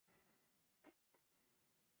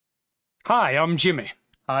Hi, I'm Jimmy.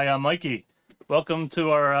 Hi, I'm Mikey. Welcome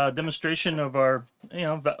to our demonstration of our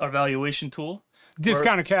valuation tool.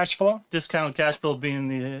 Discounted cash flow. Discounted cash flow being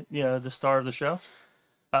the star of the show.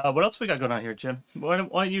 What else we got going on here, Jim? Why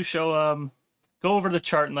don't you show go over the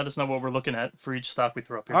chart and let us know what we're looking at for each stock we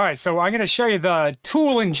throw up here. All right, so I'm going to show you the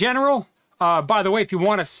tool in general. By the way, if you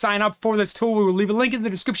want to sign up for this tool, we will leave a link in the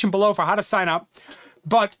description below for how to sign up.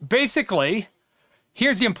 But basically,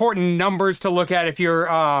 here's the important numbers to look at if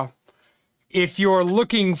you're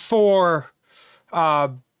looking for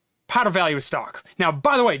how to value a stock. Now,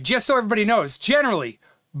 by the way, just so everybody knows, generally,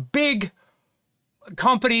 big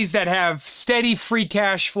companies that have steady free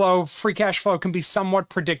cash flow can be somewhat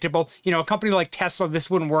predictable. You know, a company like Tesla, this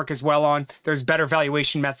wouldn't work as well on. There's better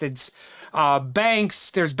valuation methods.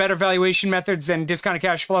 Banks, there's better valuation methods than discounted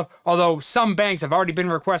cash flow, although some banks have already been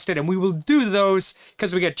requested, and we will do those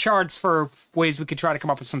because we get charts for ways we could try to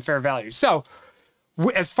come up with some fair value. So,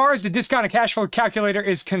 as far as the discounted cash flow calculator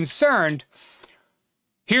is concerned,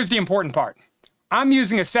 here's the important part. I'm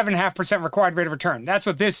using a 7.5% required rate of return. That's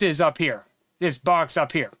what this is up here. This box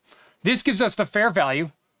up here. This gives us the fair value.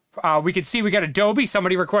 We can see we got Adobe.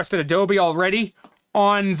 Somebody requested Adobe already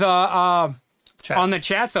on the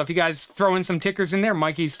chat. So if you guys throw in some tickers in there,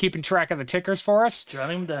 Mikey's keeping track of the tickers for us.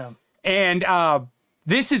 Jotting them down. And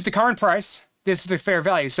this is the current price. This is the fair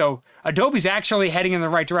value. So Adobe's actually heading in the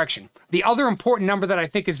right direction. The other important number that I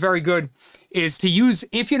think is very good is to use,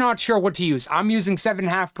 if you're not sure what to use. I'm using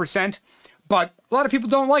 7.5%, but a lot of people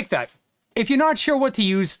don't like that. If you're not sure what to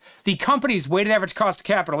use, the company's weighted average cost of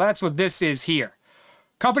capital, that's what this is here.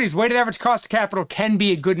 Company's weighted average cost of capital can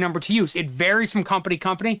be a good number to use. It varies from company to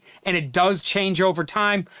company, and it does change over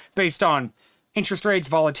time based on interest rates,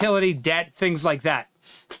 volatility, debt, things like that.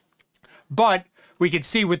 But we could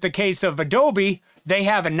see with the case of Adobe, they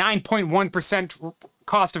have a 9.1%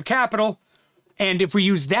 cost of capital, and if we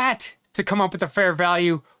use that to come up with a fair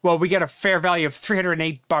value, well, we get a fair value of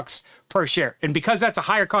 $308 per share. And because that's a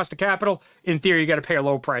higher cost of capital, in theory, you got to pay a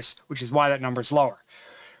low price, which is why that number is lower.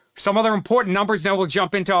 Some other important numbers, now we'll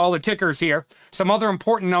jump into all the tickers here. Some other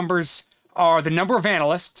important numbers are the number of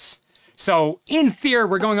analysts. So in theory,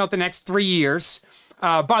 we're going out the next 3 years.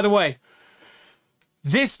 By the way,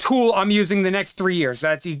 this tool I'm using the next 3 years.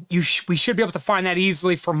 We should be able to find that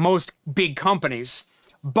easily for most big companies.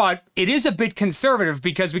 But it is a bit conservative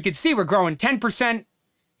because we could see we're growing 10%,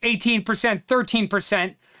 18%,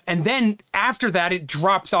 13%, and then after that, it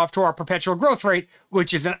drops off to our perpetual growth rate,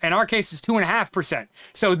 which is, in our case, is 2.5%.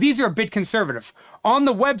 So these are a bit conservative. On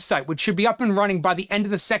the website, which should be up and running by the end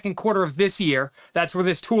of the second quarter of this year, that's where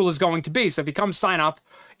this tool is going to be. So if you come sign up,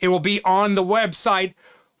 it will be on the website.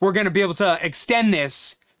 We're going to be able to extend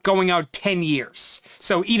this going out 10 years.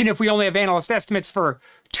 So even if we only have analyst estimates for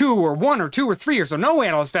 2 or 1 or 2 or 3 years, or no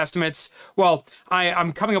analyst estimates, well,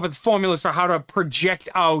 I'm coming up with formulas for how to project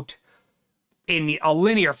out in a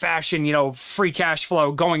linear fashion, you know, free cash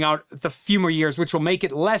flow going out the few more years, which will make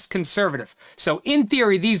it less conservative. So in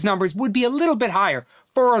theory, these numbers would be a little bit higher.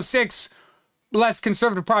 406, less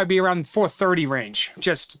conservative, probably be around 430 range,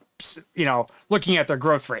 just, you know, looking at their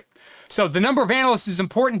growth rate. So the number of analysts is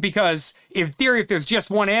important because in theory, if there's just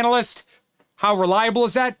one analyst, how reliable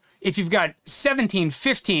is that? If you've got 17,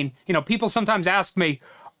 15, you know, people sometimes ask me,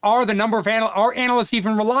 are analysts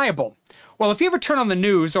even reliable? Well, if you ever turn on the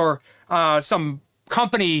news or some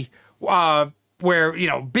company where, you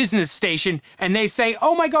know, business station, and they say,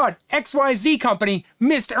 oh my God, XYZ company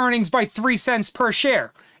missed earnings by 3 cents per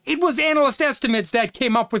share. It was analyst estimates that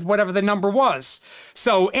came up with whatever the number was.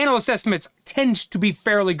 So analyst estimates tend to be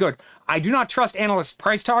fairly good. I do not trust analyst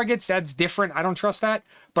price targets. That's different. I don't trust that.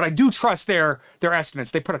 But I do trust their estimates.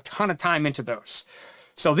 They put a ton of time into those.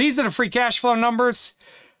 So these are the free cash flow numbers.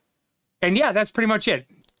 And yeah, that's pretty much it.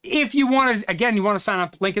 If you want to, again, you want to sign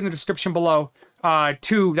up, link in the description below.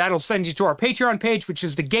 That'll send you to our Patreon page, which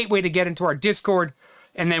is the gateway to get into our Discord.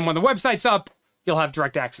 And then when the website's up, you'll have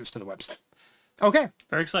direct access to the website. Okay.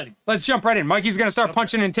 Very exciting. Let's jump right in. Mikey's going to start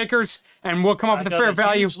punching in tickers, and we'll come up with a fair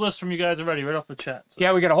value. Huge list from you guys already, right off the chat. So.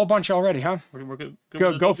 Yeah, we got a whole bunch already, huh? We're good.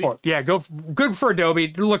 Go for it. Yeah, good for Adobe.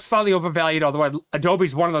 It looks slightly overvalued, although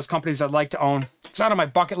Adobe's one of those companies I'd like to own. It's not on my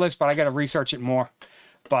bucket list, but I got to research it more.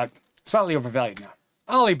 But slightly overvalued now.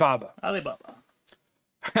 Alibaba.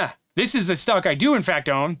 This is a stock I do, in fact,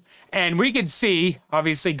 own. And we can see,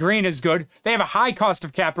 obviously, green is good. They have a high cost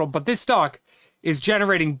of capital, but this stock is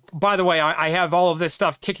generating, by the way, I have all of this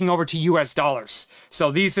stuff kicking over to US dollars.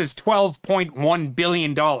 So this is $12.1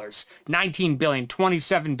 billion, $19 billion,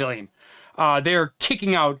 $27 billion. They're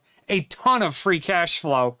kicking out a ton of free cash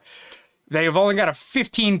flow. They have only got a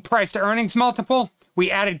 15 price to earnings multiple. We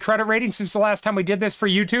added credit rating since the last time we did this for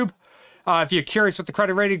YouTube. If you're curious what the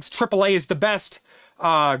credit ratings, AAA is the best.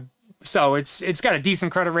 So it's got a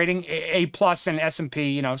decent credit rating, A plus and S&P,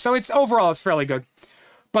 you know. So it's overall it's fairly good.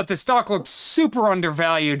 But the stock looks super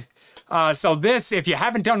undervalued. So this, if you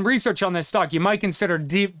haven't done research on this stock, you might consider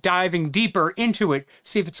diving deeper into it,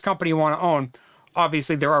 see if it's a company you want to own.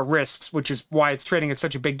 Obviously, there are risks, which is why it's trading at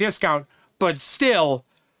such a big discount. But still,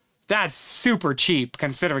 that's super cheap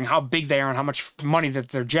considering how big they are and how much money that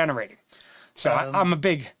they're generating. So I'm a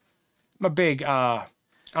big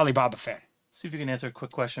Alibaba fan. See if you can answer a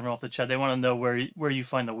quick question off the chat. They want to know where you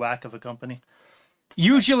find the WACC of a company.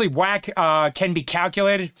 Usually WACC can be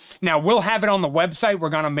calculated. Now, we'll have it on the website. We're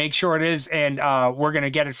going to make sure it is, and we're going to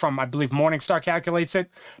get it from, I believe, Morningstar calculates it.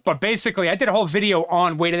 But basically, I did a whole video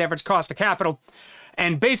on weighted average cost of capital,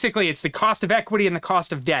 and basically, it's the cost of equity and the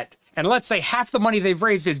cost of debt. And let's say half the money they've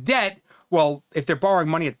raised is debt. Well, if they're borrowing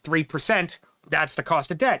money at 3%, that's the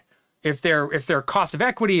cost of debt. If their cost of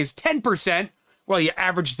equity is 10%, well, you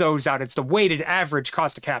average those out. It's the weighted average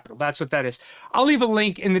cost of capital. That's what that is. I'll leave a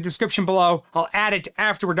link in the description below. I'll add it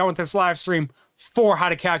after we're done with this live stream for how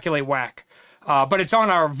to calculate WACC. But it's on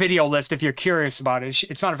our video list if you're curious about it.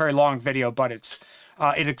 It's not a very long video, but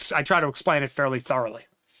I try to explain it fairly thoroughly.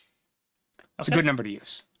 It's a good number to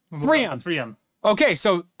use. 3M. 3M. Okay,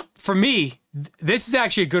 so for me, this is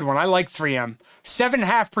actually a good one. I like 3M.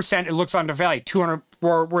 7.5%. It looks undervalued.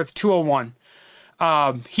 Worth 201.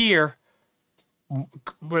 Here.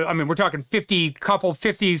 I mean, we're talking couple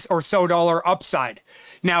 50s or so dollar upside.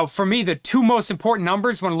 Now, for me, the two most important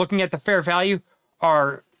numbers when looking at the fair value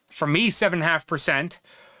are, for me, 7.5%,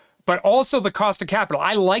 but also the cost of capital.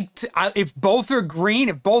 If both are green,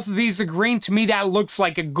 if both of these are green, to me, that looks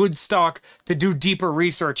like a good stock to do deeper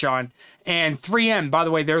research on. And 3M, by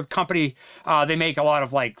the way, they're a company, they make a lot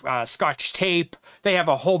of like Scotch tape. They have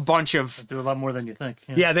a whole bunch of... They do a lot more than you think.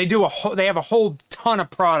 Yeah, they have a whole ton of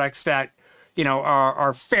products that, you know,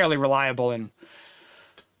 are fairly reliable, and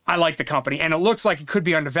I like the company. And it looks like it could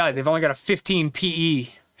be undervalued. They've only got a 15 PE.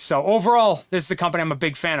 So overall, this is a company I'm a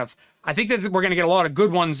big fan of. I think that we're going to get a lot of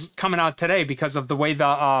good ones coming out today because of the way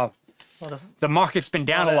the market's been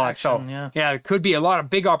down a lot. Action, so yeah, it could be a lot of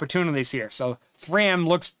big opportunities here. So 3M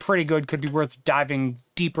looks pretty good. Could be worth diving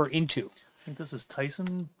deeper into. I think this is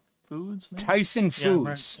Tyson Foods. Maybe? Tyson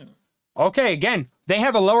Foods. Yeah, right. Okay, again, they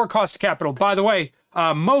have a lower cost of capital. By the way,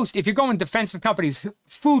 if you're going defensive companies,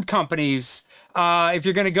 food companies, if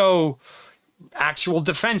you're going to go actual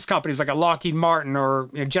defense companies like a Lockheed Martin or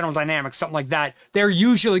General Dynamics, something like that, they're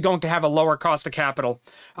usually going to have a lower cost of capital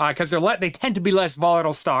because they tend to be less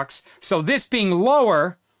volatile stocks. So this being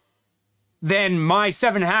lower than my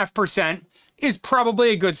 7.5% is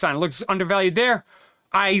probably a good sign. It looks undervalued there.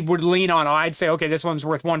 I would lean on, I'd say, okay, this one's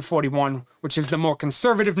worth 141, which is the more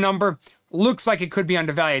conservative number. Looks like it could be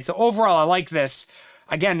undervalued. So overall, I like this.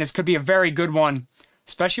 Again, this could be a very good one,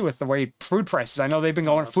 especially with the way food prices. I know they've been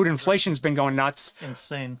going, food inflation's been going nuts.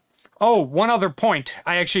 Insane. Oh, one other point.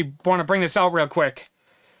 I actually want to bring this out real quick.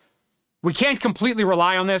 We can't completely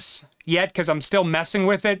rely on this yet because I'm still messing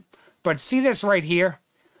with it. But see this right here?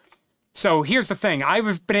 So here's the thing.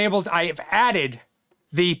 I've added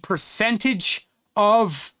the percentage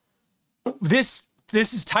of this.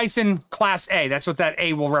 This is Tyson Class A. That's what that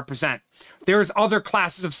A will represent. There's other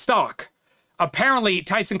classes of stock. Apparently,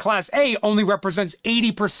 Tyson Class A only represents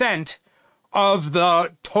 80% of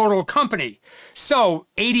the total company. So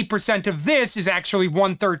 80% of this is actually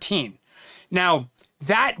 113. Now,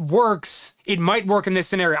 that works. It might work in this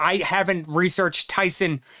scenario. I haven't researched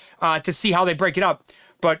Tyson to see how they break it up.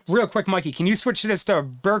 But real quick, Mikey, can you switch this to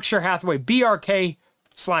Berkshire Hathaway, BRK/A?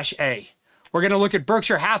 We're going to look at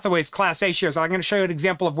Berkshire Hathaway's Class A shares. I'm going to show you an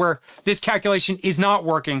example of where this calculation is not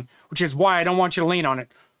working, which is why I don't want you to lean on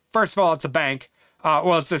it. First of all, it's a bank.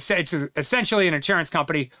 Well, it's essentially an insurance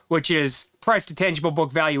company, which is price to tangible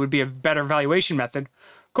book value would be a better valuation method.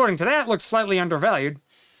 According to that, it looks slightly undervalued.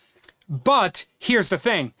 But here's the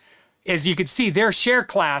thing. As you can see, their share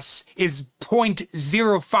class is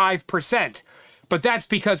 0.05%. But that's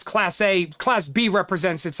because Class B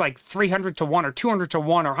represents, it's like 300 to 1 or 200 to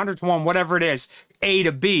 1 or 100 to 1, whatever it is, A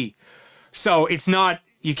to B. So it's not,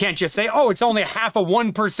 you can't just say, oh, it's only half of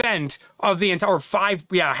 1% of the entire,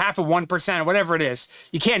 half of 1%, whatever it is.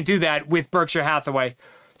 You can't do that with Berkshire Hathaway.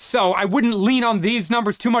 So I wouldn't lean on these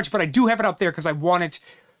numbers too much, but I do have it up there because I want it.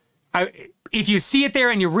 If you see it there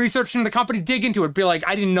and you're researching the company, dig into it. Be like,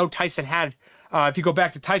 I didn't know Tyson had, if you go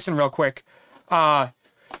back to Tyson real quick,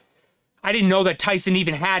 I didn't know that Tyson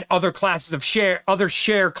even had other classes of other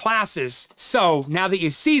share classes. So now that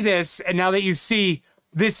you see this, and now that you see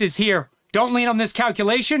this is here, don't lean on this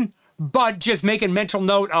calculation, but just make a mental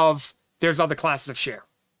note of there's other classes of share.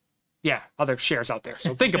 yeah, other shares out there.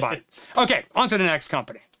 So think about it. Okay, on to the next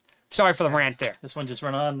company. Sorry for the rant there. This one just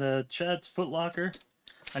run on the chat's Foot Locker.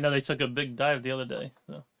 I know they took a big dive the other day.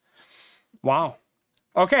 So. Wow.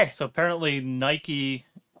 Okay. So apparently Nike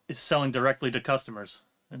is selling directly to customers,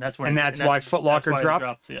 and that's why Foot Locker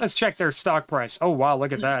dropped. Yeah. Let's check their stock price. Oh wow,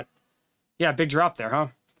 look at that. Yeah, big drop there,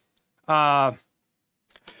 huh?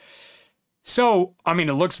 So, I mean,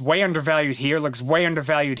 it looks way undervalued here, looks way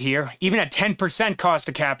undervalued here. Even at 10% cost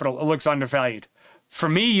of capital, it looks undervalued. For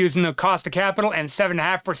me, using the cost of capital and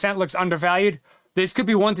 7.5% looks undervalued. This could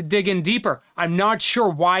be one to dig in deeper. I'm not sure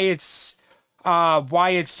why it's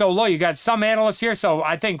so low. You got some analysts here, so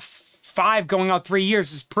I think 5 going out 3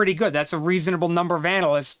 years is pretty good. That's a reasonable number of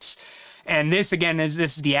analysts. And this, again,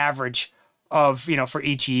 is the average of, you know, for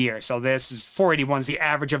each year. So this is 481 is the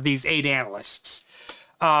average of these 8 analysts.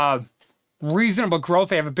 Reasonable growth.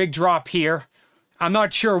 They have a big drop here. I'm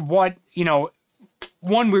not sure what, you know,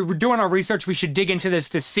 one, we were doing our research. We should dig into this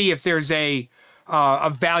to see if there's a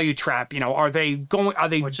value trap. You know, are they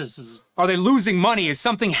losing money? Is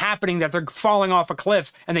something happening that they're falling off a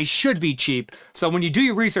cliff and they should be cheap? So when you do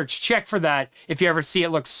your research, check for that if you ever see it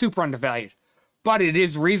look super undervalued. But it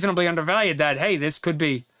is reasonably undervalued that, hey, this could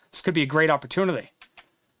be a great opportunity.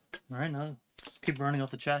 All right, now let's keep running off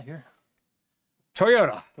the chat here.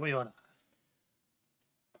 Toyota.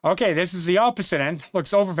 Okay, this is the opposite end.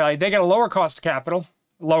 Looks overvalued. They got a lower cost of capital,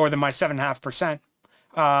 lower than my 7.5%.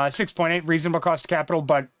 6.8 reasonable cost of capital,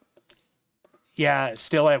 but yeah,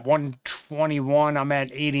 still at 121. I'm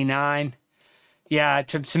at 89. Yeah,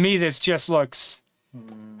 to me, this just looks,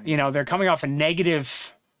 you know, they're coming off a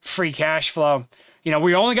negative free cash flow. You know,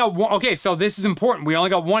 we only got one. Okay, so this is important. We only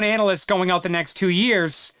got one analyst going out the next 2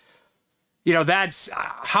 years. You know, that's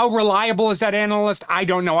how reliable is that analyst? I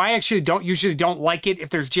don't know. I actually usually don't like it if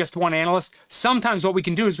there's just one analyst. Sometimes what we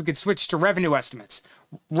can do is we could switch to revenue estimates.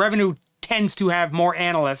 Revenue tends to have more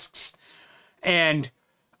analysts. And,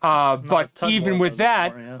 but even with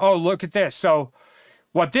that, oh, look at this. So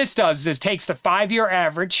what this does is takes the 5-year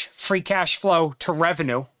average free cash flow to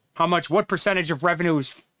revenue. What percentage of revenue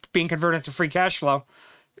is being converted to free cash flow?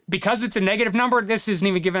 Because it's a negative number, this isn't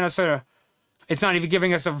even giving us it's not even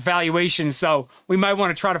giving us a valuation, so we might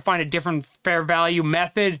want to try to find a different fair value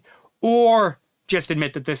method or just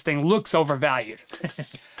admit that this thing looks overvalued.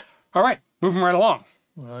 All right, moving right along.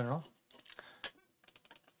 Right on.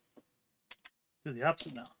 Do the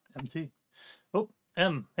opposite now. MT. Oh,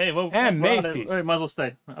 M. Hey, well, M, Macy's. All right, might as well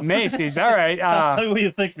stay. Macy's, all right. Tell me what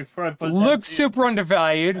you think before I put looks super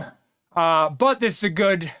undervalued, but this is a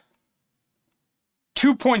good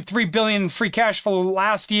 $2.3 billion free cash flow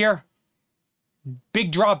last year.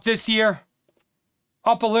 Big drop this year,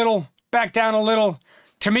 up a little, back down a little.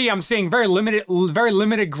 To me, I'm seeing very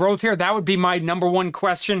limited growth here. That would be my number one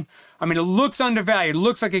question. I mean, it looks undervalued. It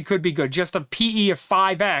looks like it could be good. Just a PE of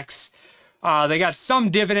 5x. They got some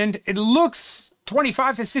dividend. It looks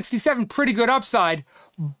 25 to 67, pretty good upside.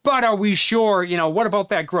 But are we sure, you know, what about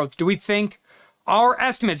that growth? Do we think our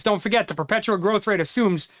estimates, don't forget, the perpetual growth rate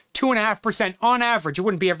assumes 2.5% on average. It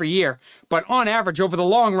wouldn't be every year, but on average, over the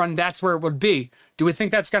long run, that's where it would be. Do we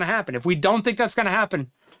think that's going to happen? If we don't think that's going to happen,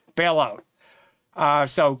 bail out.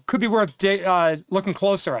 So could be worth looking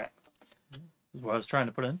closer at. What I was trying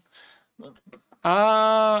to put in.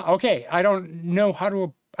 Okay. I don't know how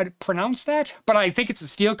to pronounce that, but I think it's a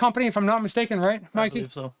steel company, if I'm not mistaken, right, Mikey? I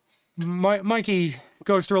believe so. Mikey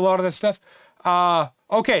goes through a lot of this stuff.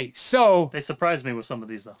 Okay, so they surprised me with some of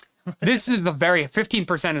these though. This is the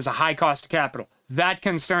 15% is a high cost of capital. That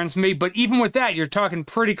concerns me, but even with that, you're talking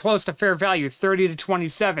pretty close to fair value, 30 to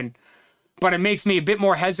 27. But it makes me a bit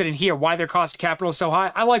more hesitant here why their cost of capital is so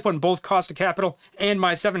high. I like when both cost of capital and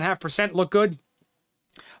my 7.5% look good.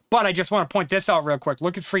 But I just want to point this out real quick.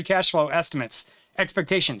 Look at free cash flow estimates,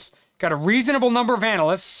 expectations. Got a reasonable number of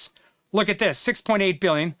analysts. Look at this, 6.8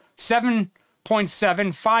 billion,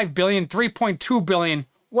 7.7, 5 billion, 3.2 billion.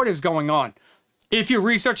 What is going on? If you're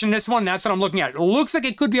researching this one, that's what I'm looking at. It looks like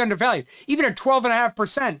it could be undervalued. Even at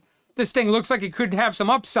 12.5%, this thing looks like it could have some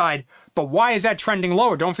upside. But why is that trending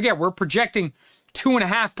lower? Don't forget, we're projecting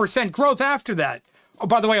 2.5% growth after that. Oh,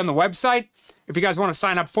 by the way, on the website, if you guys want to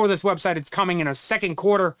sign up for this website, it's coming in a second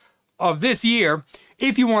quarter of this year.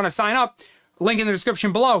 If you want to sign up, link in the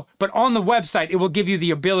description below. But on the website, it will give you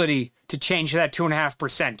the ability to change that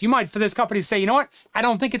 2.5%. You might, for this company, say, you know what? I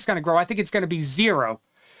don't think it's going to grow. I think it's going to be 0.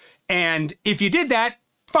 And if you did that,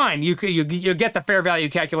 fine. You get the fair value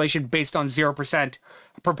calculation based on 0%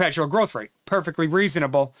 perpetual growth rate. Perfectly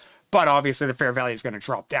reasonable. But obviously, the fair value is going to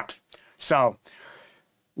drop down. So,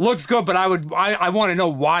 looks good, but I want to know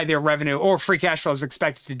why their revenue or free cash flow is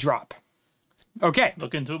expected to drop. Okay.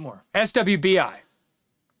 Look into it more. SWBI.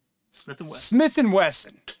 Smith and Wesson. Smith and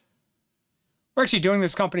Wesson. We're actually doing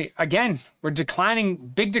this company again. We're declining,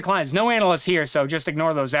 big declines. No analysts here, so just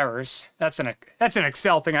ignore those errors. That's an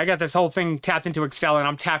Excel thing. I got this whole thing tapped into Excel, and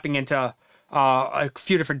I'm tapping into a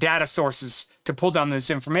few different data sources to pull down this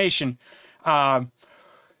information.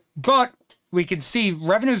 But we can see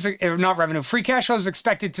revenues, not revenue, free cash flow is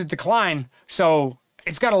expected to decline. So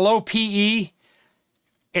it's got a low PE.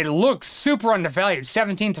 It looks super undervalued,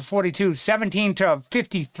 17 to 42, 17 to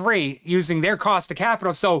 53 using their cost of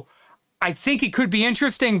capital. So I think it could be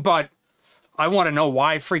interesting, but I want to know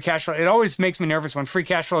why free cash flow. It always makes me nervous when free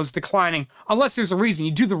cash flow is declining, unless there's a reason.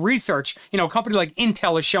 You do the research. You know, a company like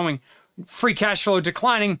Intel is showing free cash flow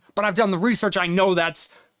declining, but I've done the research. I know that's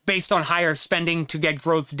based on higher spending to get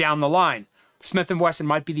growth down the line. Smith & Wesson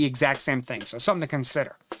might be the exact same thing, so something to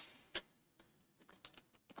consider.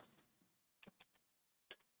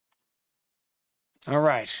 All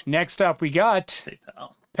right, next up we got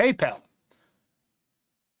PayPal.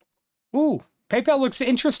 Ooh, PayPal looks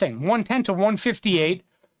interesting. 110 to 158.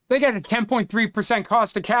 They got a 10.3%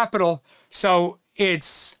 cost of capital, so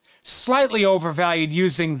it's slightly overvalued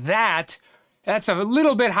using that. That's a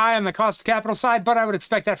little bit high on the cost of capital side, but I would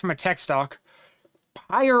expect that from a tech stock.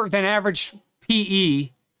 Higher than average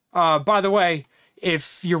PE. By the way,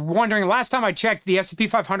 if you're wondering, last time I checked, the S&P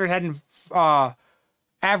 500 had an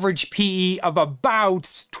average PE of about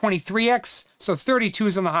 23x, so 32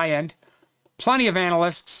 is on the high end. Plenty of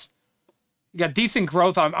analysts. You got decent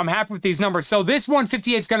growth. I'm happy with these numbers. So this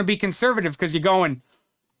 158 is going to be conservative because you're going,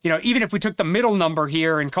 you know, even if we took the middle number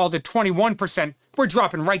here and called it 21%, we're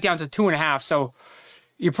dropping right down to 2.5. So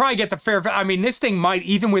you probably get the fair. I mean, this thing might,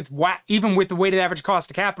 even with the weighted average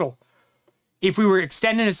cost of capital, if we were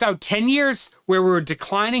extending this out 10 years where we were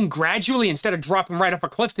declining gradually instead of dropping right up a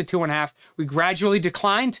cliff to 2.5, we gradually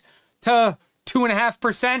declined to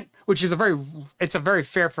 2.5%, which is a very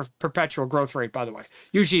fair for perpetual growth rate, by the way.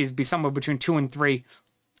 Usually it'd be somewhere between 2 and 3,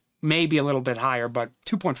 maybe a little bit higher, but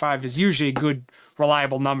 2.5 is usually a good,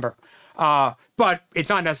 reliable number. But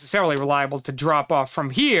it's not necessarily reliable to drop off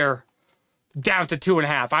from here down to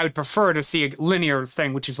 2.5. I would prefer to see a linear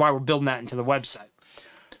thing, which is why we're building that into the website.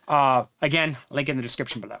 Again, link in the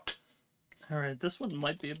description below. All right, this one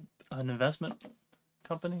might be an investment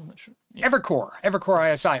company. I'm not sure. Yeah.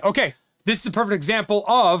 Evercore ISI. Okay, this is a perfect example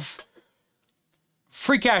of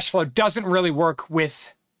free cash flow doesn't really work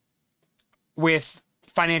with a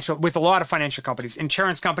lot of financial companies,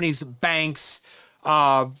 insurance companies, banks,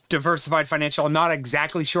 diversified financial. I'm not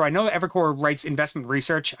exactly sure. I know Evercore writes investment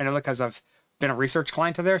research. I know that because I've been a research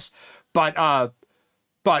client of theirs. But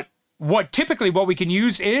what we can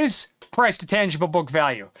use is price to tangible book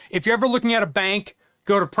value. If you're ever looking at a bank,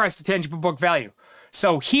 go to price to tangible book value.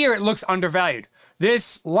 So here it looks undervalued.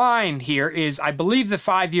 This line here is, I believe, the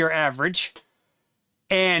 5-year average.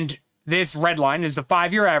 And this red line is the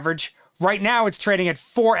 5-year average. Right now it's trading at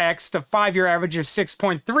 4x. The 5-year average is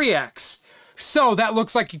 6.3x. So that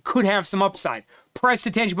looks like it could have some upside. Price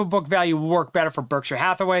to tangible book value will work better for Berkshire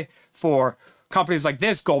Hathaway, for companies like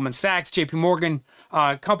this, Goldman Sachs, JP Morgan,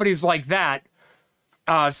 companies like that.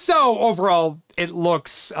 So overall, it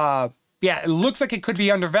looks, it looks like it could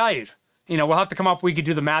be undervalued. You know, we'll have to come up, we could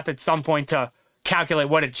do the math at some point to calculate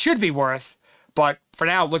what it should be worth. But for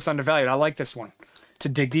now, it looks undervalued. I like this one to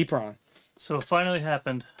dig deeper on. So it finally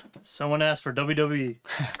happened. Someone asked for WWE.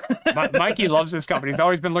 Mikey loves this company. He's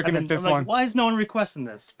always been looking at this one. Why is no one requesting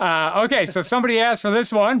this? Okay, so somebody asked for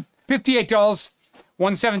this one. $58,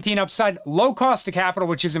 117 upside, low cost of capital,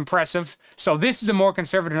 which is impressive. So this is a more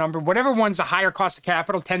conservative number. Whatever one's a higher cost of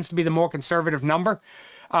capital tends to be the more conservative number.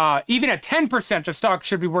 Even at 10%, the stock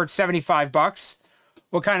should be worth $75.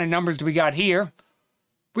 What kind of numbers do we got here?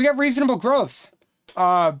 We got reasonable growth.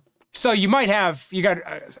 So you got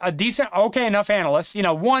a decent, okay enough analysts. You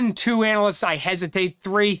know, 1, 2 analysts, I hesitate.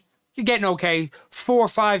 3, you're getting okay. 4,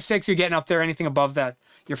 5, 6, you're getting up there. Anything above that,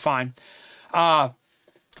 you're fine.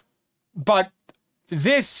 But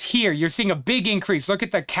this here, you're seeing a big increase. Look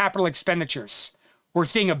at the capital expenditures. We're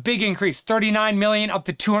seeing a big increase, 39 million up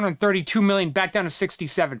to 232 million, back down to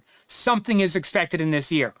 67. Something is expected in this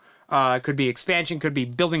year. Could be expansion, could be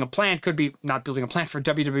building a plant, could be not building a plant for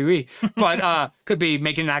WWE, but could be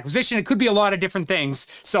making an acquisition. It could be a lot of different things.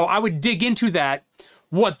 So I would dig into that,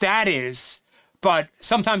 what that is. But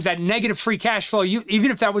sometimes that negative free cash flow, even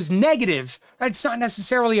if that was negative, that's not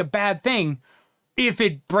necessarily a bad thing. If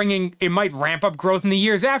it might ramp up growth in the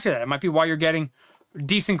years after that. It might be why you're getting a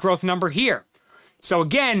decent growth number here. So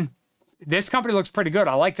again, this company looks pretty good.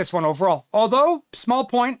 I like this one overall. Although, small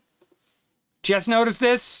point, just notice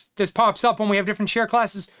this. This pops up when we have different share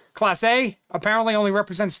classes. Class A apparently only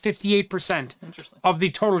represents 58% of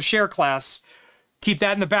the total share class. keep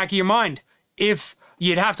that in the back of your mind. If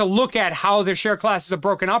you'd have to look at how their share classes are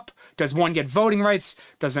broken up. Does one get voting rights?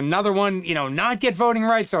 Does another one, not get voting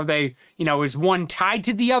rights? Are they, is one tied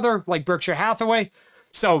to the other, like Berkshire Hathaway?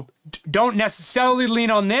 So don't necessarily lean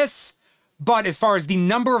on this. But as far as the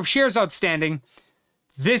number of shares outstanding,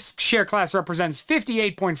 this share class represents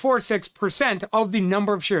 58.46% of the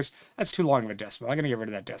number of shares. That's too long of a decimal. I'm going to get rid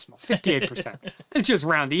of that decimal. 58%. It's just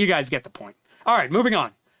rounded. You guys get the point. All right, moving on.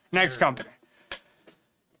 Next company.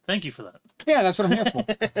 Thank you for that. Yeah, that's what I'm here for.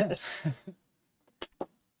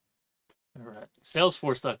 All right.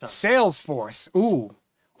 Salesforce.com. Salesforce. Ooh.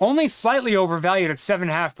 Only slightly overvalued at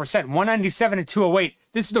 7.5%. 197 to 208.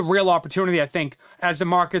 This is the real opportunity, I think, as the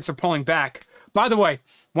markets are pulling back. By the way,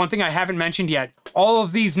 one thing I haven't mentioned yet, all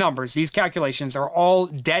of these numbers, these calculations are all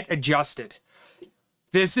debt adjusted.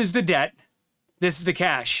 This is the debt. This is the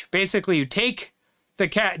cash. Basically, you take the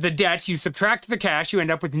debt, you subtract the cash, you end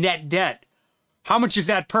up with net debt. How much is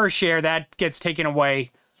that per share? That gets taken away.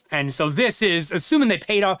 And so this is, assuming they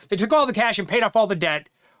took all the cash and paid off all the debt,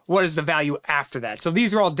 what is the value after that? So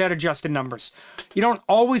these are all debt adjusted numbers. You don't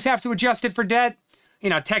always have to adjust it for debt.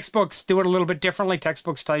 Textbooks do it a little bit differently.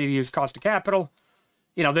 Textbooks tell you to use cost of capital.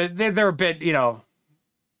 They're a bit,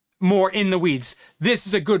 more in the weeds. This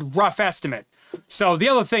is a good rough estimate. So the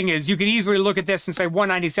other thing is you could easily look at this and say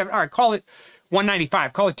 197. All right, call it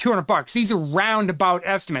 195, call it $200. These are roundabout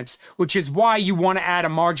estimates, which is why you want to add a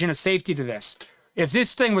margin of safety to this. If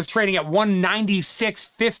this thing was trading at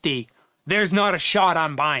 196.50, there's not a shot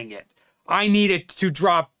I'm buying it. I need it to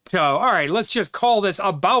drop to, all right, let's just call this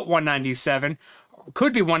about 197.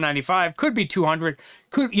 Could be 195, could be 200.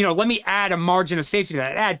 Let me add a margin of safety to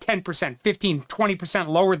that. Add 10%, 15, 20%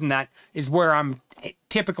 lower than that is where I'm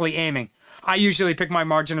typically aiming. I usually pick my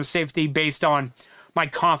margin of safety based on my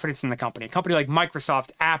confidence in the company. A company like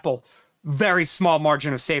Microsoft, Apple, very small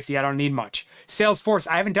margin of safety. I don't need much. Salesforce,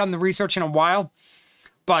 I haven't done the research in a while,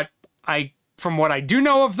 but from what I do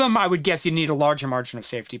know of them, I would guess you need a larger margin of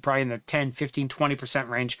safety, probably in the 10, 15, 20%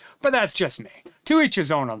 range, but that's just me. To each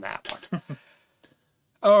his own on that one.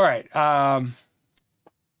 All right.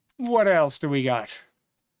 What else do we got?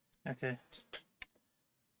 Okay.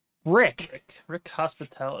 Rick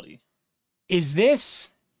Hospitality. Is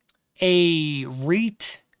this a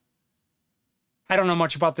REIT? I don't know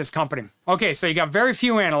much about this company. Okay, so you got very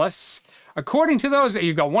few analysts. According to those,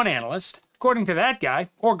 you got one analyst. According to that guy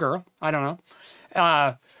or girl, I don't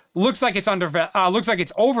know. Looks like it's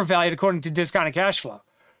overvalued according to discounted cash flow.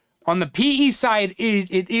 On the PE side,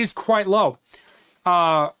 it is quite low.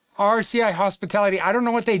 RCI Hospitality, I don't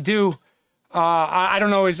know what they do. I don't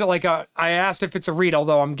know. Is it like I asked if it's a REIT,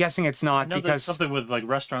 although I'm guessing it's not. No, because something with like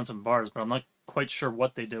restaurants and bars, but I'm not quite sure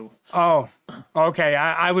what they do. Oh, okay.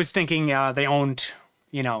 I was thinking they owned,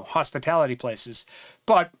 hospitality places.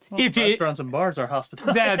 But if restaurants and bars are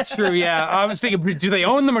hospitality. That's true. Yeah, I was thinking, do they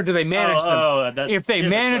own them or do they manage them? If they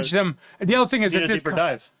manage them, the other thing is that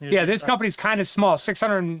this company's kind of small,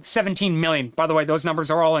 617 million. By the way, those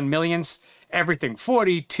numbers are all in millions. Everything,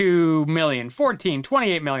 42 million, 14,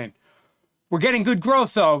 28 million. We're getting good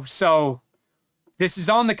growth though, so this is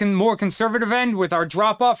on the more conservative end with our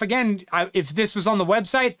drop off. Again, if this was on the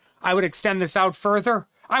website, I would extend this out further.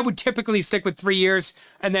 I would typically stick with 3 years,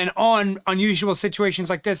 and then on unusual situations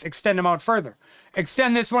like this, extend them out further.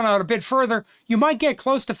 Extend this one out a bit further. You might get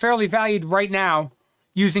close to fairly valued right now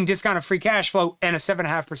using discounted free cash flow and a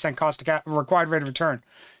 7.5% cost of required rate of return.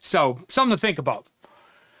 So something to think about.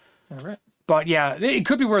 All right. But yeah, it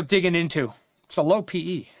could be worth digging into. It's a low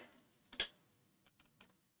PE.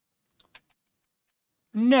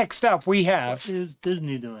 Next up, we have... What is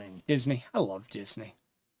Disney doing? Disney. I love Disney.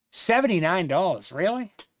 $79.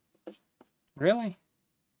 Really? Really?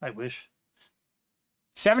 I wish.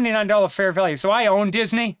 $79 fair value. So I own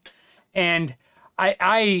Disney, and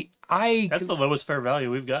I That's the lowest fair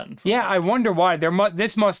value we've gotten. Yeah, I wonder why.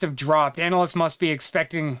 This must have dropped. Analysts must be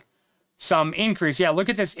expecting some increase. Yeah, look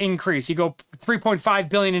at this increase. You go 3.5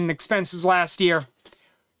 billion in expenses last year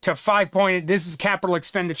to 5 point. This is capital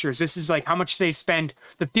expenditures. This is like how much they spend.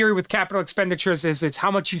 The theory with capital expenditures is it's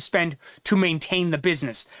how much you spend to maintain the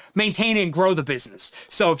business, maintain and grow the business.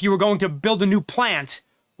 So if you were going to build a new plant,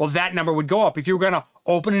 well, that number would go up. If you were going to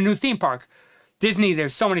open a new theme park, Disney,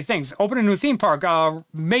 there's so many things. Open a new theme park,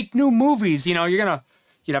 make new movies. You'd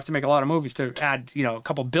have to make a lot of movies to add, a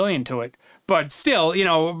couple billion to it. But still,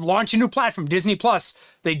 launch a new platform, Disney Plus.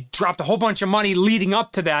 They dropped a whole bunch of money leading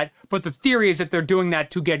up to that. But the theory is that they're doing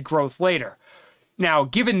that to get growth later. Now,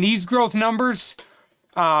 given these growth numbers,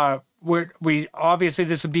 we obviously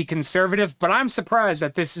this would be conservative. But I'm surprised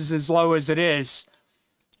that this is as low as it is.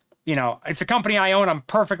 It's a company I own. I'm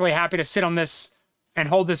perfectly happy to sit on this and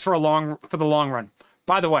hold this for the long run.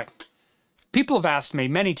 By the way, people have asked me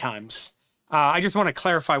many times. I just want to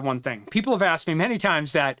clarify one thing. People have asked me many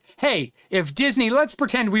times that, hey, if Disney, let's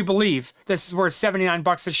pretend we believe this is worth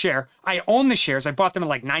 $79 a share. I own the shares. I bought them at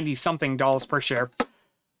like 90 something dollars per share.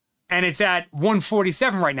 And it's at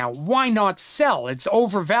 147 right now. Why not sell? It's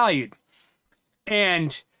overvalued.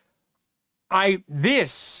 And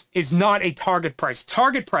this is not a target price.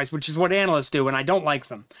 Target price, which is what analysts do, and I don't like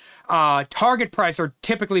them. Target price are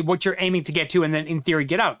typically what you're aiming to get to and then in theory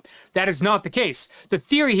get out. That is not the case. The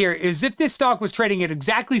theory here is if this stock was trading at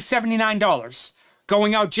exactly $79,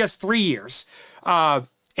 going out just 3 years,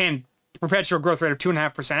 and perpetual growth rate of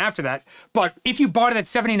 2.5% after that, but if you bought it at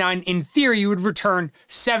 79, in theory, you would return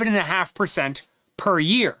 7.5% per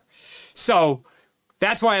year. So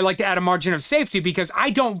that's why I like to add a margin of safety, because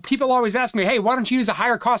people always ask me, hey, why don't you use a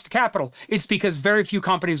higher cost of capital? It's because very few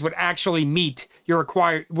companies would actually meet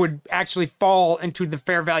would actually fall into the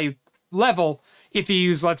fair value level if you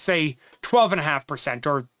use, let's say, 12.5%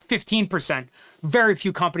 or 15%. Very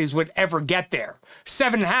few companies would ever get there.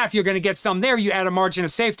 7.5%, you're going to get some there. You add a margin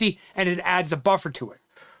of safety and it adds a buffer to it.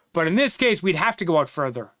 But in this case, we'd have to go out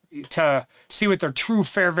further to see what the true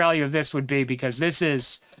fair value of this would be, because this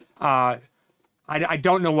is, I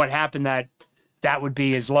don't know what happened that would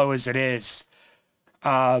be as low as it is.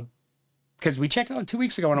 Because we checked it out 2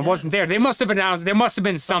 weeks ago and it wasn't there. They must have announced, there must have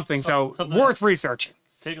been something, so worth researching.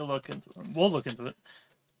 Take a look into it. We'll look into it.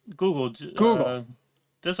 Google.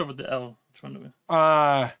 This over the L. Which one do we?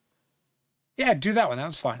 Yeah, do that one. That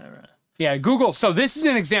was fine. All right. Yeah, Google. So this is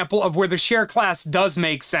an example of where the share class does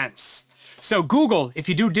make sense. So Google, if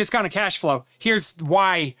you do discounted cash flow, here's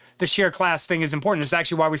why the share class thing is important. It's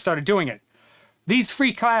actually why we started doing it. These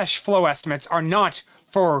free cash flow estimates are not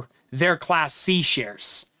for their Class C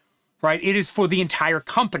shares, right? It is for the entire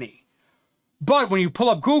company. But when you pull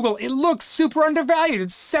up Google, it looks super undervalued.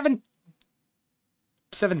 It's 7,000.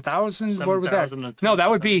 What was that? No, that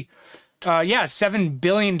would be, $7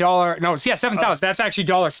 billion. No, it's, 7,000. That's actually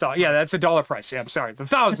dollar stock. Yeah, that's a dollar price. Yeah, I'm sorry. The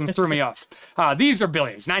thousands threw me off. These are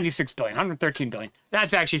billions, 96 billion, 113 billion.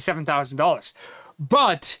 That's actually $7,000.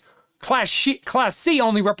 But Class C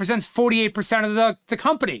only represents 48% of the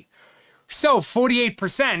company. So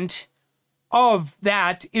 48% of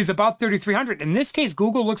that is about 3,300. In this case,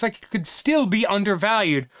 Google looks like it could still be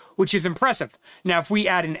undervalued, which is impressive. Now, if we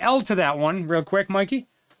add an L to that one real quick, Mikey,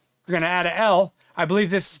 we're going to add an L. I believe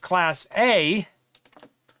this is Class A.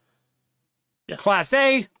 Yes. Class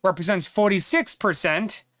A represents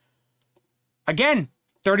 46%. Again,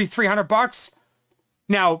 $3,300.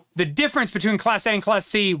 Now, the difference between Class A and Class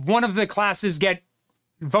C, one of the classes get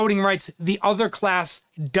voting rights, the other class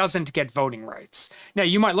doesn't get voting rights. Now,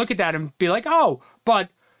 you might look at that and be like, oh, but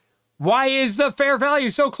why is the fair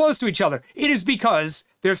value so close to each other? It is because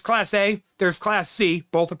there's Class A, there's Class C,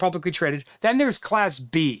 both are publicly traded. Then there's Class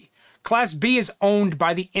B. Class B is owned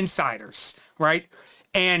by the insiders, right?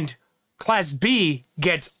 And Class B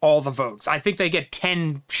gets all the votes. I think they get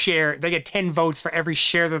 10 votes for every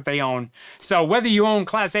share that they own. So whether you own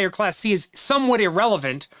Class A or Class C is somewhat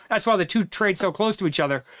irrelevant. That's why the two trade so close to each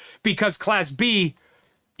other, because Class B,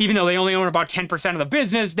 even though they only own about 10% of the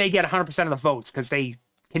business, they get 100% of the votes because they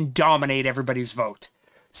can dominate everybody's vote.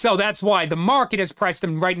 So that's why the market has priced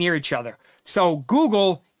them right near each other. So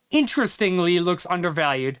Google, interestingly, looks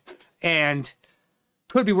undervalued and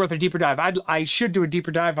could be worth a deeper dive. I should do a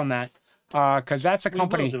deeper dive on that. Because that's a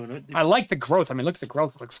company. I like the growth. I mean, look at the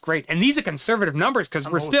growth. It looks great. And these are conservative numbers because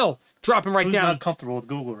we're still dropping right down. I'm not comfortable with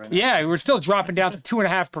Google right now. Yeah, we're still dropping down to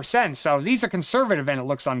 2.5%. So these are conservative and it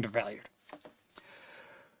looks undervalued.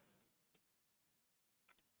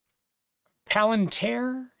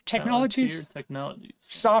 Palantir Technologies? Palantir Technologies.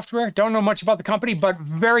 Software. Don't know much about the company, but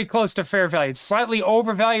very close to fair value. It's slightly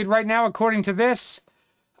overvalued right now, according to this.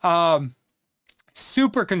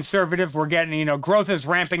 Super conservative. We're getting, growth is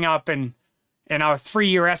ramping up and our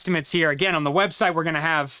 3-year estimates here. Again, on the website, we're going to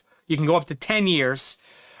have, you can go up to 10 years.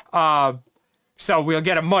 So we'll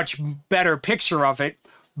get a much better picture of it.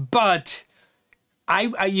 But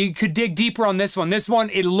you could dig deeper on this one. This one,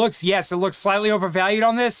 it looks slightly overvalued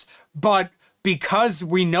on this. But because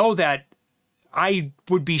we know that, I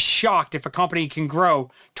would be shocked if a company can grow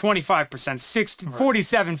 25%, 60,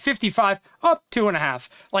 47, 55, up 2.5.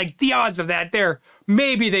 Like the odds of that,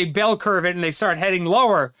 maybe they bell curve it and they start heading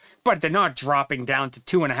lower, but they're not dropping down to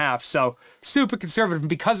 2.5. So super conservative. And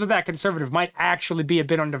because of that, conservative might actually be a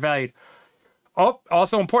bit undervalued. Oh,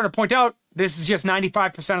 also important to point out, this is just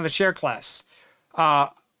 95% of the share class.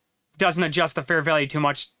 Doesn't adjust the fair value too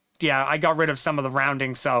much. Yeah, I got rid of some of the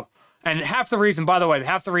rounding, so. And half the reason, by the way,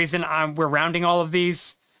 we're rounding all of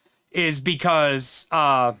these is because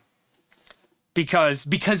because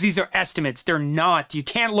these are estimates. They're not. You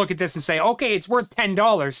can't look at this and say, okay, it's worth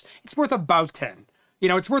 $10. It's worth about 10. You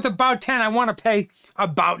know, it's worth about 10. I want to pay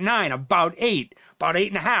about 9, about 8, about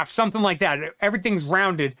 8.5, something like that. Everything's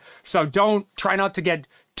rounded. So try not to get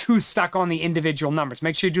too stuck on the individual numbers.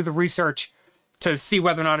 Make sure you do the research to see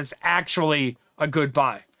whether or not it's actually a good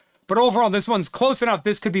buy. But overall, this one's close enough.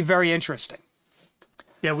 This could be very interesting.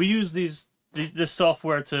 Yeah, we use this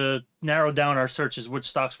software to narrow down our searches, which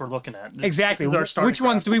stocks we're looking at. Exactly. Which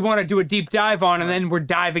ones do we want to do a deep dive on? And then we're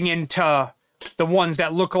diving into the ones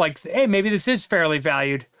that look like, hey, maybe this is fairly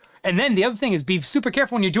valued. And then the other thing is be super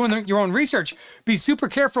careful when you're doing your own research. Be super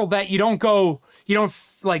careful that you don't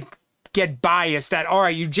like get biased at, all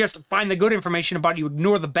right, you just find the good information about it, you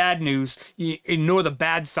ignore the bad news, you ignore the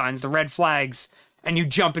bad signs, the red flags, and you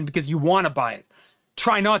jump in because you want to buy it.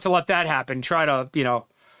 Try not to let that happen. Try to,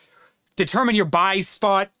 determine your buy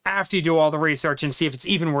spot after you do all the research and see if it's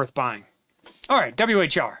even worth buying. All right,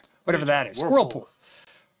 WHR, whatever that is. Whirlpool.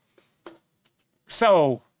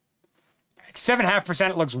 So,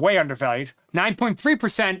 7.5% looks way undervalued.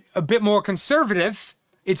 9.3%, a bit more conservative.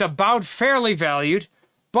 It's about fairly valued,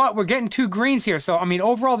 but we're getting 2 greens here. So, I mean,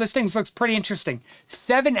 overall, this thing looks pretty interesting.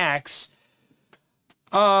 7X.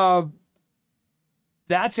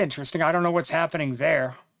 That's interesting. I don't know what's happening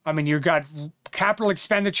there. I mean, you've got capital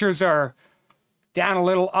expenditures are down a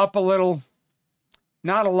little, up a little,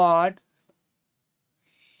 not a lot.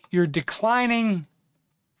 You're declining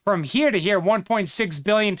from here to here, 1.6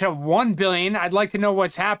 billion to 1 billion. I'd like to know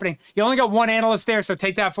what's happening. You only got one analyst there, so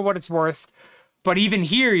take that for what it's worth. But even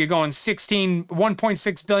here, you're going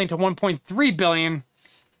 1.6 billion to 1.3 billion.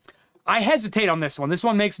 I hesitate on this one. This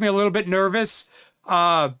one makes me a little bit nervous,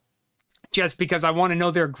 just because I want to know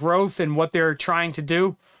their growth and what they're trying to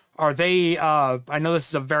do. Are they, I know this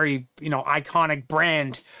is a very, iconic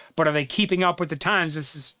brand, but are they keeping up with the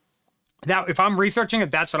times? If I'm researching it,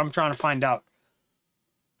 that's what I'm trying to find out.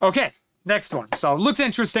 Okay, next one. So looks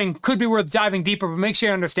interesting, could be worth diving deeper, but make sure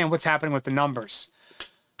you understand what's happening with the numbers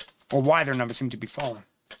or why their numbers seem to be falling.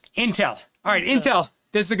 Intel. All right, Intel,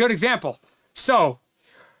 this is a good example. So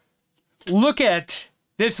look at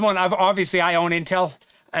this one. I own Intel,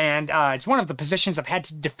 and it's one of the positions I've had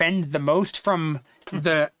to defend the most from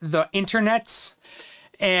the internets.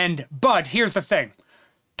 But here's the thing.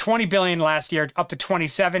 20 billion last year, up to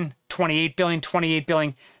 27, 28 billion, 28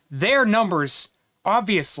 billion. Their numbers,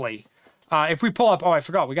 obviously, if we pull up, I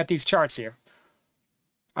forgot, we got these charts here.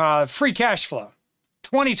 Free cash flow.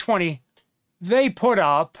 2020, they put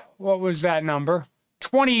up, what was that number?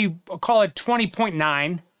 Call it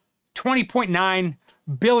 20.9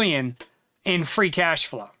 billion in free cash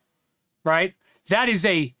flow, right? That is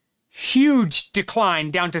a huge decline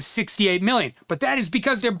down to 68 million. But that is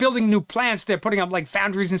because they're building new plants. They're putting up like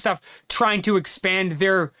foundries and stuff, trying to expand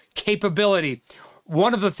their capability.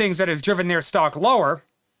 One of the things that has driven their stock lower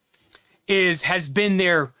has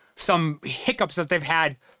been some hiccups that they've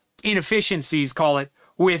had, inefficiencies, call it,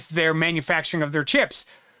 with their manufacturing of their chips,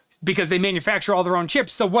 because they manufacture all their own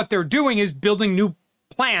chips. So what they're doing is building new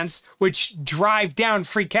plants, which drive down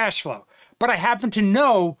free cash flow. But I happen to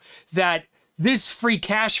know that this free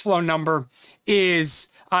cash flow number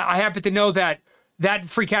is, I happen to know that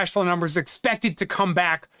free cash flow number is expected to come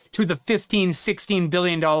back to the $15-16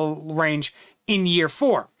 billion range in year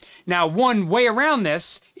 4. Now, one way around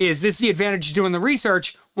this is the advantage of doing the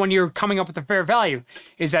research when you're coming up with the fair value,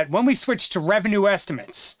 is that when we switch to revenue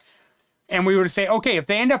estimates and we were to say, okay, if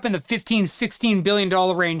they end up in the $15-16 billion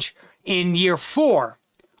range in year 4,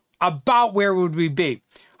 about where would we be?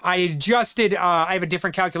 I adjusted, I have a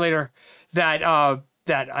different calculator that I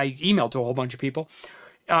emailed to a whole bunch of people,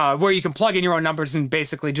 where you can plug in your own numbers and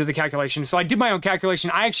basically do the calculation. So I did my own calculation.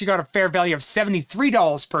 I actually got a fair value of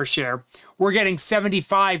 $73 per share. We're getting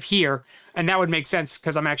 75 here, and that would make sense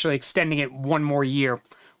because I'm actually extending it one more year,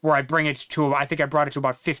 where I bring it to, I think I brought it to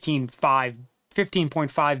about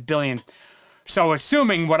 15.5 billion. So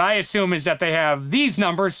what I assume is that they have these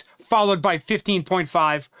numbers followed by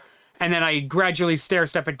 15.5, and then I gradually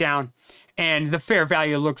stair-step it down, and the fair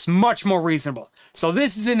value looks much more reasonable. So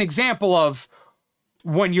this is an example of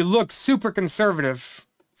when you look super conservative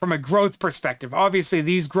from a growth perspective. Obviously,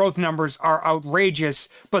 these growth numbers are outrageous,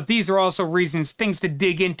 but these are also things to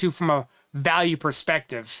dig into from a value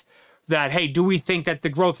perspective. That, hey, do we think that the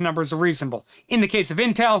growth numbers are reasonable? In the case of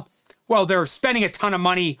Intel, well, they're spending a ton of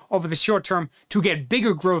money over the short term to get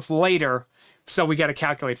bigger growth later, so we got to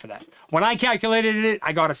calculate for that. When I calculated it,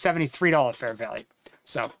 I got a $73 fair value.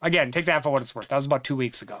 So, again, take that for what it's worth. That was about 2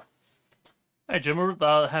 weeks ago. Hey, Jim, we're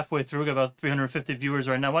about halfway through. We got about 350 viewers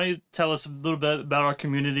right now. Why don't you tell us a little bit about our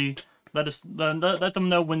community? Let them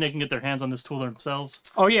know when they can get their hands on this tool themselves.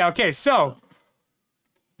 Oh, yeah, okay. So,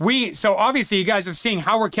 So obviously you guys have seen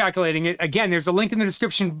how we're calculating it. Again, there's a link in the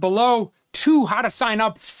description below to how to sign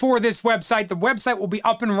up for this website. The website will be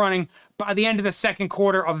up and running by the end of the second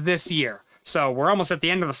quarter of this year. So we're almost at the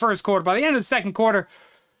end of the first quarter. By the end of the second quarter,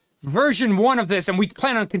 version 1 of this, and we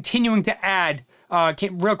plan on continuing to add,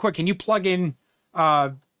 real quick, can you plug in,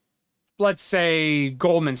 let's say,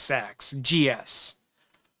 Goldman Sachs, GS?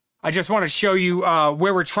 I just want to show you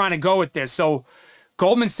where we're trying to go with this. So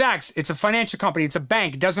Goldman Sachs, it's a financial company. It's a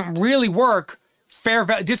bank. It doesn't really work.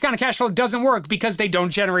 Discounted cash flow doesn't work because they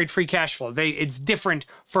don't generate free cash flow. It's different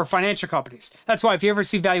for financial companies. That's why if you ever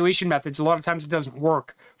see valuation methods, a lot of times it doesn't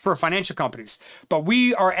work for financial companies. But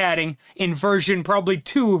we are adding in version probably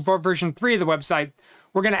 2 or version 3 of the website,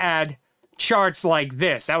 we're going to add charts like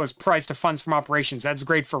this. That was price to funds from operations. That's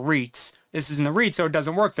great for REITs. This isn't a REIT, so it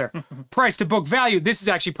doesn't work there. Price to book value. This is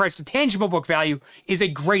actually price to tangible book value is a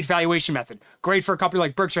great valuation method. Great for a company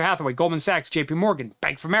like Berkshire Hathaway, Goldman Sachs, JP Morgan,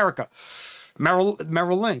 Bank of America, Merrill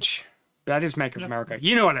Lynch. That is Bank of America.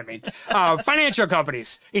 You know what I mean. Financial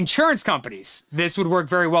companies, insurance companies. This would work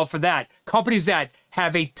very well for that. Companies that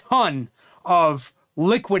have a ton of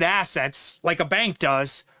liquid assets like a bank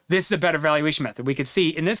does. This is a better valuation method. We could see,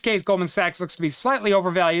 in this case, Goldman Sachs looks to be slightly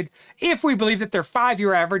overvalued if we believe that their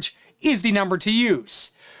 5-year average is the number to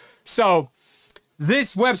use. So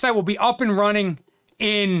this website will be up and running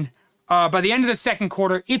in by the end of the second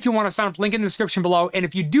quarter. If you want to sign up, link in the description below. And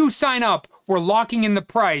if you do sign up, we're locking in the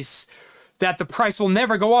price that the price will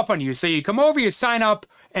never go up on you. So you come over, you sign up,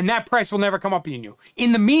 and that price will never come up on you.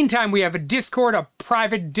 In the meantime, we have a Discord, a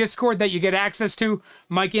private Discord that you get access to.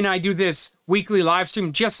 Mikey and I do this weekly live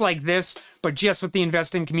stream just like this, but just with the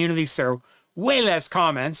investing community. So way less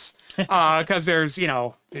comments because there's,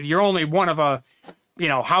 you're only one of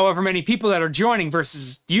however many people that are joining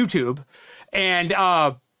versus YouTube. And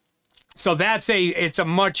so it's a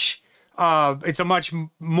much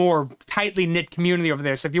more tightly knit community over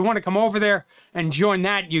there. So if you want to come over there and join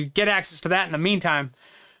that, you get access to that in the meantime.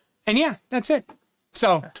 And yeah, that's it.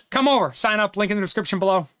 So come over, sign up, link in the description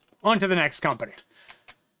below. On to the next company.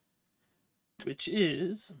 Which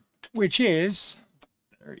is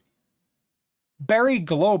Berry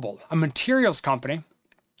Global, a materials company.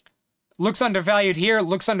 Looks undervalued here,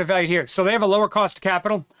 looks undervalued here. So they have a lower cost of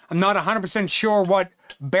capital. I'm not 100% sure what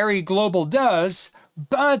Berry Global does,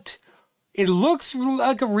 but it looks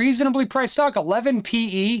like a reasonably priced stock. 11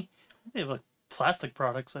 PE. They have like plastic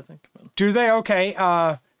products, I think. Do they?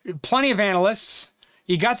 Okay. Plenty of analysts.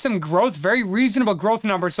 You got some growth, very reasonable growth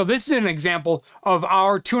numbers. So this is an example of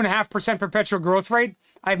our 2.5% perpetual growth rate.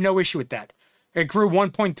 I have no issue with that. It grew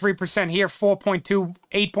 1.3% here, 4.2,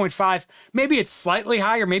 8.5. Maybe it's slightly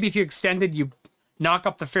higher. Maybe if you extended, you knock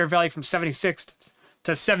up the fair value from 76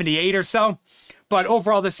 to 78 or so. But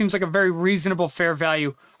overall, this seems like a very reasonable fair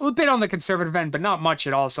value. A little bit on the conservative end, but not much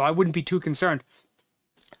at all. So I wouldn't be too concerned.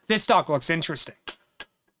 This stock looks interesting.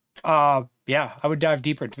 Yeah, I would dive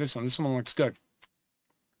deeper into this one. This one looks good.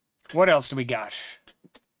 What else do we got?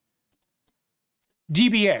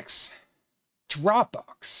 GBX.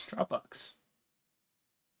 Dropbox.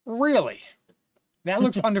 Really? That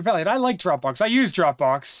looks undervalued. I like Dropbox. I use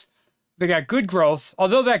Dropbox. They got good growth,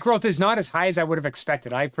 although that growth is not as high as I would have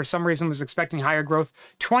expected. I, for some reason, was expecting higher growth.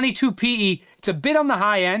 22 PE. It's a bit on the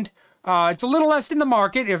high end. It's a little less than the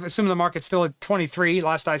market, assuming the market's still at 23.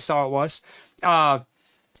 Last I saw it was.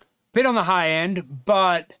 Bit on the high end,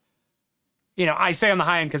 but, I say on the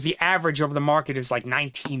high end because the average over the market is like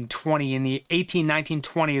 19, 20, and the 18, 19,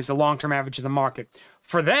 20 is the long-term average of the market.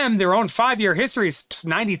 For them, their own 5-year history is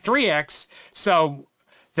 93x, so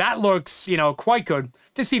that looks, quite good.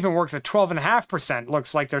 This even works at 12.5%.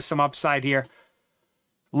 Looks like there's some upside here.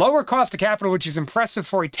 Lower cost of capital, which is impressive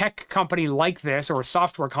for a tech company like this or a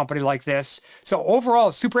software company like this. So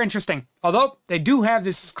overall, super interesting. Although they do have,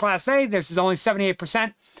 this is Class A, this is only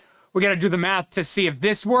 78%. We got to do the math to see if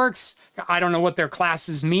this works. I don't know what their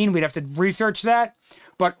classes mean. We'd have to research that.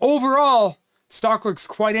 But overall, stock looks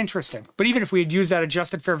quite interesting. But even if we had used that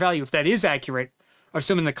adjusted fair value, if that is accurate,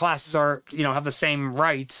 assuming the classes are, have the same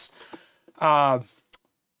rights,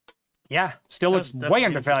 yeah, still looks way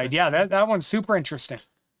undervalued. Yeah, that one's super interesting.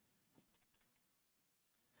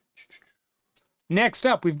 Next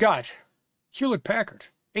up, we've got Hewlett-Packard,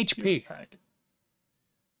 HP.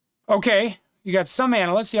 Okay, you got some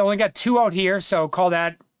analysts. You only got 2 out here, so call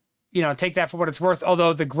that, take that for what it's worth.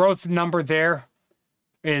 Although the growth number there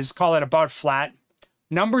is, call it about flat.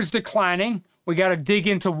 Numbers declining. We got to dig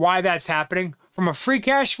into why that's happening. From a free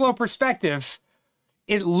cash flow perspective,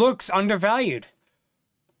 it looks undervalued.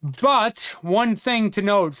 But one thing to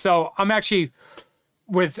note, so I'm actually,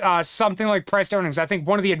 with something like price to earnings. I think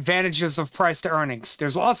one of the advantages of price to earnings,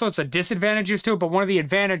 there's all sorts of disadvantages to it, but one of the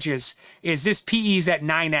advantages is this PE is at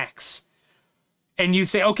 9x. And you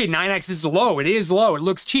say, okay, 9x is low. It is low. It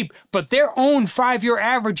looks cheap. But their own 5-year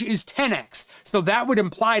average is 10x. So that would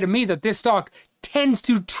imply to me that this stock tends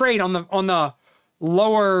to trade on the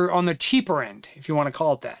lower, on the cheaper end, if you want to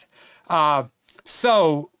call it that.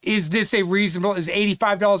 So is this a reasonable, is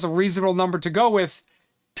 $85 a reasonable number to go with?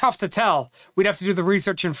 Tough to tell. We'd have to do the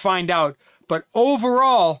research and find out. But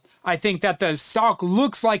overall, I think that the stock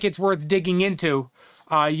looks like it's worth digging into.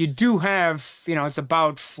 You do have, it's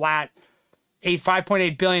about flat.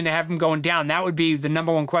 5.8 billion to have them going down. That would be the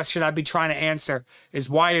number one question I'd be trying to answer, is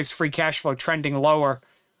why is free cash flow trending lower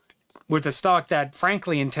with a stock that,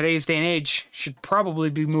 frankly, in today's day and age, should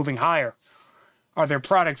probably be moving higher? Are their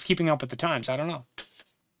products keeping up with the times? I don't know.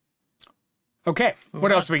 Okay,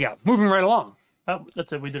 what else we got? Moving right along. Oh,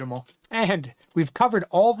 that's it. We did them all. And we've covered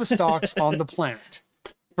all the stocks on the planet.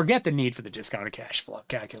 Forget the need for the discounted cash flow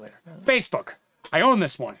calculator. Facebook. I own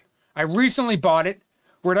this one. I recently bought it.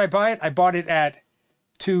 Where did I buy it? I bought it at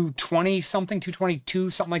 220 something,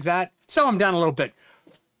 222, something like that. So I'm down a little bit.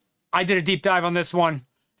 I did a deep dive on this one,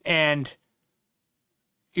 and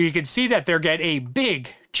you can see that they're getting a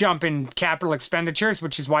big jump in capital expenditures,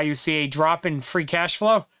 which is why you see a drop in free cash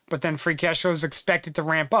flow, but then free cash flow is expected to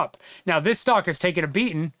ramp up. Now, this stock has taken a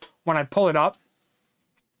beating when I pull it up.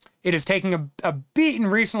 It is taking a beating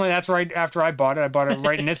recently. That's right after I bought it. I bought it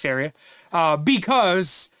right in this area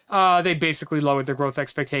because they basically lowered their growth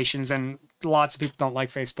expectations, and lots of people don't like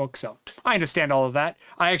Facebook. So I understand all of that.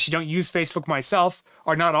 I actually don't use Facebook myself,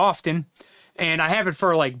 or not often, and I have it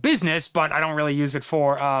for like business, but I don't really use it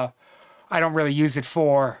for.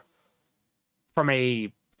 From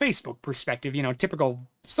a Facebook perspective, typical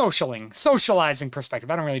socializing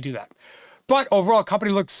perspective. I don't really do that. But overall,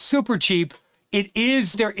 company looks super cheap.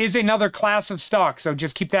 There is another class of stock, so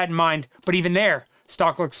just keep that in mind. But even there,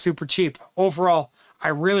 stock looks super cheap. Overall, I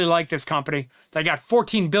really like this company. They got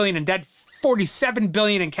 $14 billion in debt, $47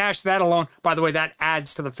 billion in cash. That alone, by the way, that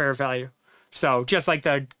adds to the fair value. So just like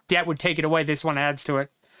the debt would take it away, this one adds to it.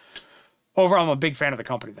 Overall, I'm a big fan of the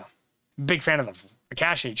company, though. Big fan of the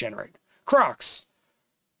cash they generate. Crocs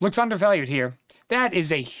looks undervalued here. That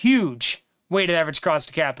is a huge weighted average cost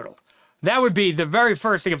of capital. That would be the very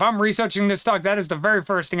first thing. If I'm researching this stock, that is the very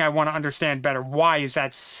first thing I want to understand better. Why is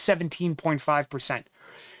that 17.5%?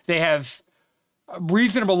 They have a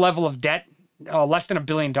reasonable level of debt, less than $1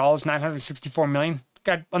 billion, $964 million.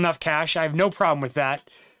 Got enough cash. I have no problem with that.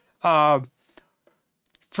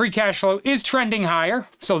 Free cash flow is trending higher,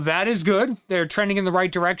 so that is good. They're trending in the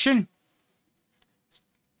right direction.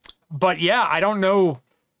 But yeah, I don't know.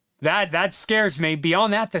 That scares me.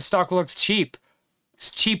 Beyond that, the stock looks cheap.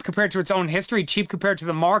 It's cheap compared to its own history, cheap compared to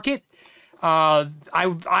the market.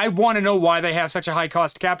 I want to know why they have such a high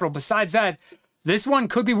cost of capital. Besides that, this one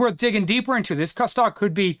could be worth digging deeper into. This stock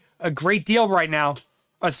could be a great deal right now,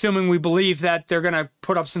 assuming we believe that they're going to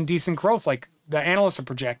put up some decent growth like the analysts are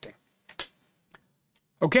projecting.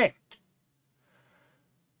 Okay.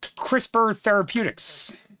 CRISPR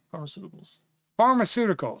Therapeutics.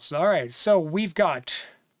 Pharmaceuticals. All right. So we've got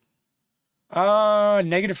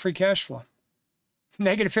negative free cash flow.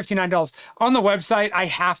 Negative $59. On the website, I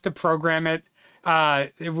have to program it. I'm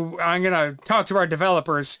going to talk to our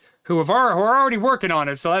developers who are already working on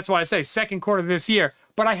it. So that's why I say second quarter of this year.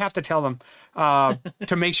 But I have to tell them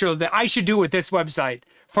to make sure that I should do with this website,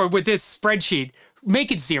 with this spreadsheet,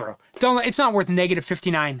 make it zero. It's not worth negative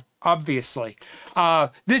 59, obviously.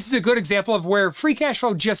 This is a good example of where free cash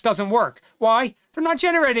flow just doesn't work. Why? They're not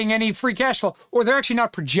generating any free cash flow, or they're actually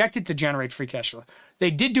not projected to generate free cash flow.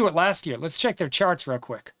 They did do it last year. Let's check their charts real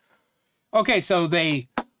quick. Okay, so they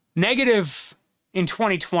negative in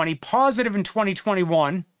 2020, positive in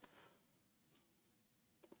 2021.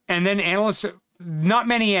 And then analysts, not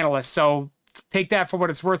many analysts, so take that for what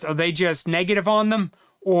it's worth. Are they just negative on them?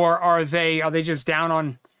 Or are they just down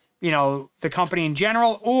on, the company in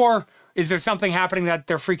general? Or is there something happening that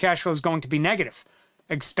their free cash flow is going to be negative?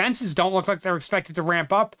 Expenses don't look like they're expected to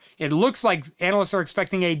ramp up. It looks like analysts are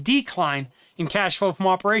expecting a decline in cash flow from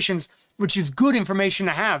operations, which is good information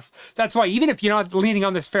to have. That's why even if you're not leaning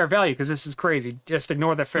on this fair value, because this is crazy, just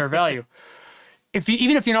ignore the fair value.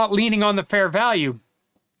 Even if you're not leaning on the fair value,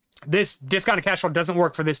 this discounted cash flow doesn't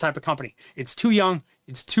work for this type of company. It's too young.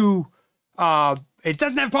 It's too... it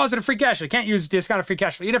doesn't have positive free cash flow. You can't use discounted free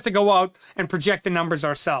cash flow. You'd have to go out and project the numbers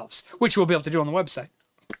ourselves, which we'll be able to do on the website.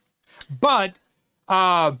 But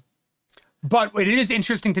it is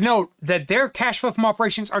interesting to note that their cash flow from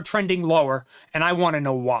operations are trending lower, and I want to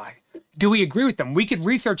know why. Do we agree with them? We could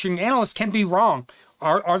researching analysts can be wrong.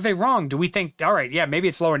 Are they wrong? Do we think, all right, yeah, maybe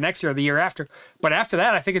it's lower next year or the year after, but after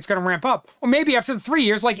that, I think it's going to ramp up. Or maybe after the 3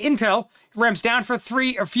 years, like Intel, it ramps down for a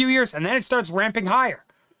few years, and then it starts ramping higher.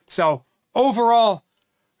 So overall,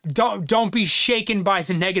 don't be shaken by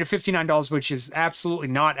the negative $59, which is absolutely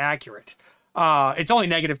not accurate. It's only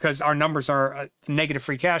negative because our numbers are negative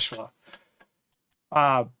free cash flow.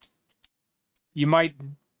 You might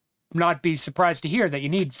not be surprised to hear that you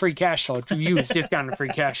need free cash flow to use discounted free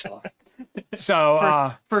cash flow.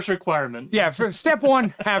 So first requirement. Yeah, for step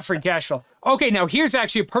one, have free cash flow. Okay, now here's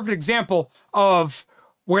actually a perfect example of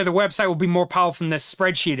where the website will be more powerful than this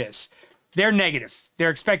spreadsheet is. They're negative. They're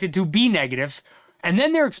expected to be negative, and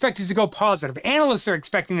then they're expected to go positive. Analysts are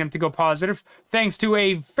expecting them to go positive thanks to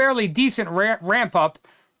a fairly decent ramp up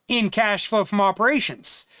in cash flow from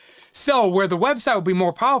operations. So where the website will be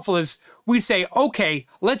more powerful is we say, okay,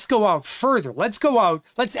 let's go out further. Let's go out.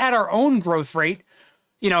 Let's add our own growth rate.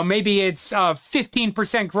 You know, maybe it's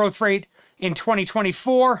 15% growth rate in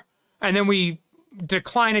 2024, and then we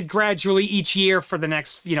decline it gradually each year for the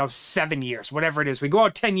next, 7 years, whatever it is. We go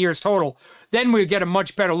out 10 years total. Then we get a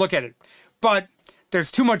much better look at it. But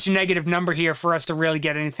there's too much negative number here for us to really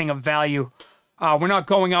get anything of value. We're not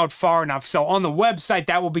going out far enough. So on the website,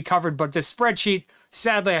 that will be covered. But this spreadsheet,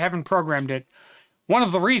 sadly, I haven't programmed it. One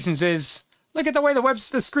of the reasons is, look at the way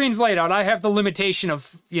the screen's laid out. I have the limitation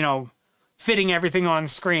of, fitting everything on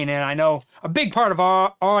screen. And I know a big part of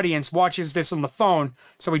our audience watches this on the phone.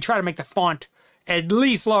 So we try to make the font at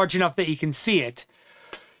least large enough that you can see it.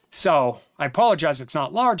 So I apologize it's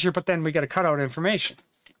not larger, but then we got to cut out information.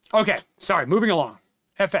 Okay, sorry, moving along.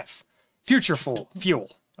 FF, future fuel.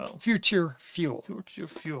 Oh. Future fuel. Future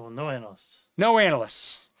fuel, no analysts. No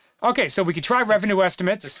analysts. Okay, so we could try revenue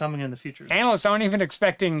estimates. They're coming in the future. Analysts aren't even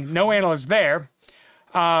expecting no analysts there.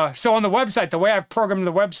 So on the website, the way I've programmed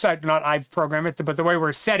the website, not I've programmed it, but the way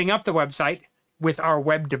we're setting up the website with our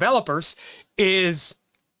web developers is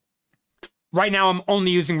right now I'm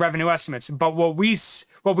only using revenue estimates. But what we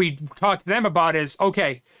talk to them about is,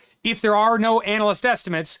 okay, if there are no analyst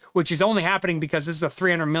estimates, which is only happening because this is a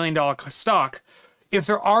 $300 million stock, if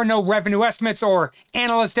there are no revenue estimates or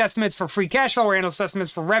analyst estimates for free cash flow or analyst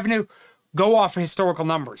estimates for revenue, go off of historical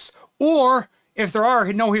numbers. Or if there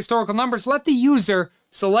are no historical numbers, let the user,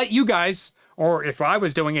 so let you guys, or if I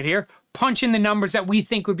was doing it here, punch in the numbers that we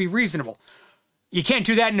think would be reasonable. You can't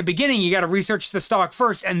do that in the beginning. You got to research the stock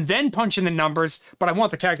first and then punch in the numbers, but I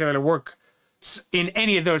want the calculator to work in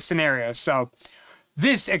any of those scenarios. So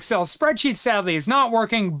this Excel spreadsheet sadly is not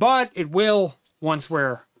working, but it will once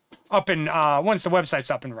we're up and once the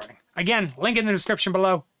website's up and running. Again, link in the description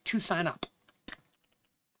below to sign up.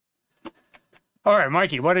 All right,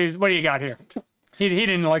 Mikey, what do you got here? He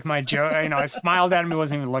didn't like my joke. I smiled at him. He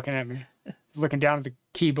wasn't even looking at me. He's looking down at the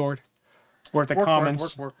keyboard. Or at the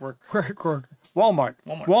comments. Work.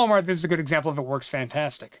 Walmart, this is a good example of it works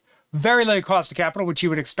fantastic. Very low cost of capital, which you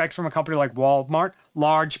would expect from a company like Walmart.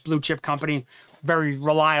 Large blue chip company, very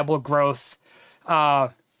reliable growth.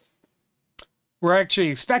 We're actually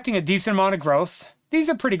expecting a decent amount of growth. These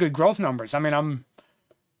are pretty good growth numbers. I mean,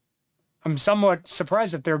 I'm somewhat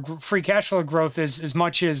surprised that their free cash flow growth is as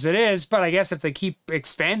much as it is, but I guess if they keep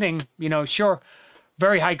expanding, sure.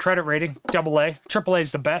 Very high credit rating, AA. AAA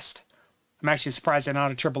is the best. I'm actually surprised they're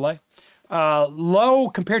not a AAA. Low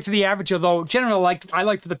compared to the average, although generally I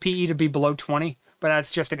like for the PE to be below 20, but that's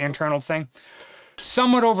just an internal thing.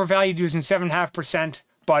 Somewhat overvalued using 7.5%,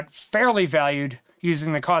 but fairly valued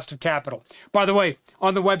using the cost of capital. By the way,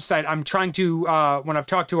 on the website, I'm trying to, when I've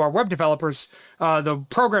talked to our web developers, the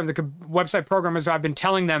website programmers, I've been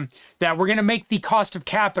telling them that we're going to make the cost of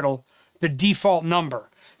capital the default number.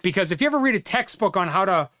 Because if you ever read a textbook on how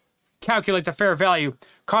to calculate the fair value,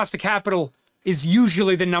 cost of capital is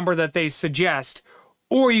usually the number that they suggest,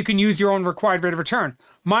 or you can use your own required rate of return.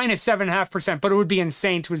 Mine is 7.5%, but it would be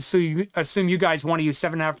insane to assume you guys want to use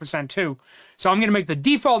 7.5% too. So I'm going to make the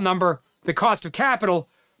default number the cost of capital,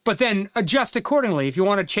 but then adjust accordingly. If you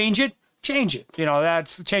want to change it, change it.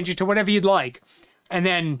 That's change it to whatever you'd like. And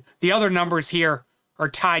then the other numbers here are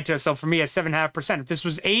tied to, so for me, it's 7.5%. If this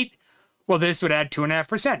was 8, well, this would add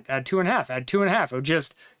 2.5%, add 2.5, add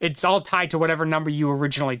 2.5. It's all tied to whatever number you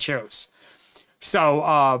originally chose.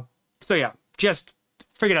 So yeah, just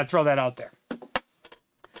figured I'd throw that out there.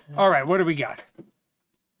 All right, what do we got?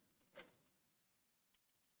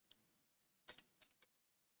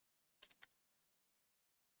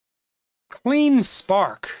 Clean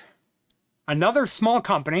Spark, another small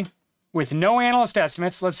company with no analyst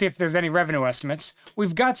estimates. Let's see if there's any revenue estimates.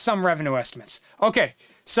 We've got some revenue estimates. Okay,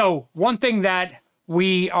 so one thing that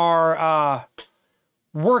we are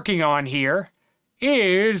working on here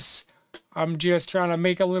is, I'm just trying to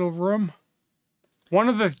make a little room. One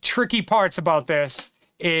of the tricky parts about this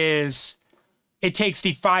is it takes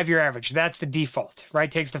the 5-year average. That's the default, right?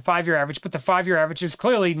 It takes the 5-year average, but the 5-year average is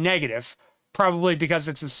clearly negative, probably because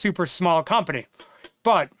it's a super small company.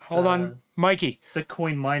 But hold on, Mikey.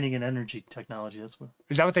 Bitcoin mining and energy technology. That's what.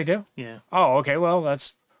 Is that what they do? Yeah. Oh, okay. Well,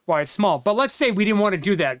 that's why it's small. But let's say we didn't want to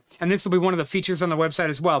do that, and this will be one of the features on the website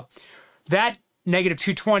as well. That negative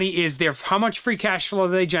 220 is their how much free cash flow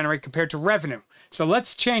they generate compared to revenue. So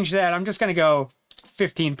let's change that. I'm just going to go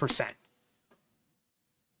 15%.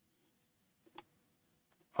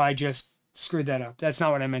 I just screwed that up. That's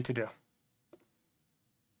not what I meant to do.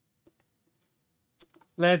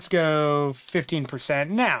 Let's go 15%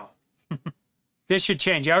 now. This should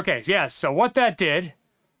change. Okay, yes. So what that did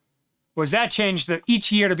was that changed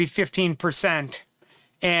each year to be 15%,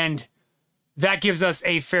 and that gives us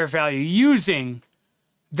a fair value using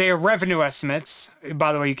their revenue estimates.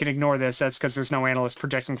 By the way, you can ignore this. That's because there's no analyst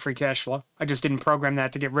projecting free cash flow. I just didn't program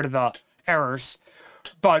that to get rid of the errors.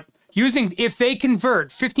 But if they convert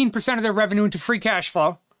 15% of their revenue into free cash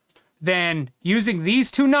flow, then using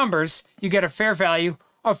these two numbers, you get a fair value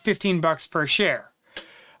of $15 per share.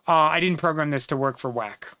 I didn't program this to work for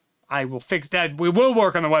WAC. I will fix that. We will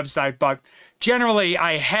work on the website, but generally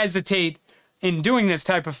I hesitate in doing this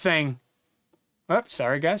type of thing. Oh,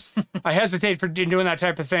 sorry, guys. I hesitate in doing that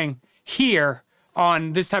type of thing here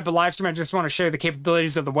on this type of live stream. I just want to show you the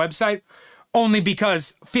capabilities of the website, only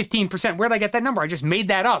because 15%, where did I get that number? I just made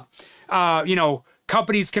that up. You know,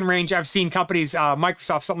 companies can range. I've seen companies,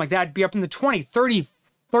 Microsoft, something like that, be up in the 20, 30,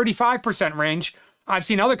 35% range. I've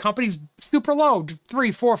seen other companies super low,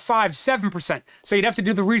 3, 4, 5, 7%. So you'd have to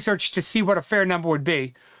do the research to see what a fair number would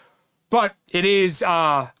be. But it is,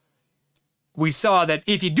 we saw that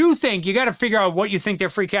if you do think, you got to figure out what you think their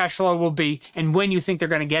free cash flow will be and when you think they're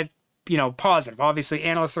going to get, you know, positive. Obviously,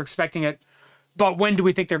 analysts are expecting it, but when do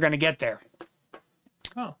we think they're going to get there?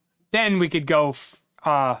 Oh. Then we could go,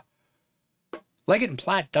 Leggett &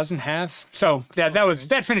 Platt doesn't have, so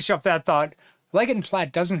that finished up that thought. Leggett &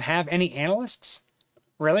 Platt doesn't have any analysts?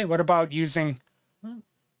 Really? What about using...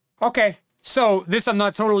 Okay, so this I'm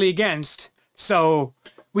not totally against. So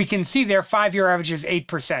we can see their 5-year average is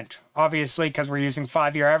 8%. Obviously, because we're using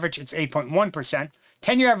 5-year average, it's 8.1%.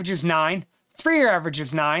 10-year average is 9. 3-year average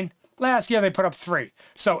is 9. Last year, they put up 3.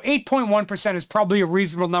 So 8.1% is probably a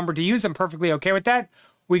reasonable number to use. I'm perfectly okay with that.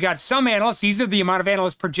 We got some analysts. These are the amount of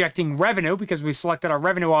analysts projecting revenue because we selected our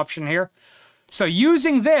revenue option here. So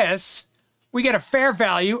using this, we get a fair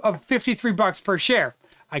value of $53 per share.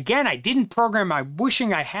 Again, I didn't program, I'm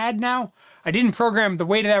wishing I had now. I didn't program the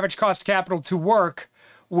weighted average cost of capital to work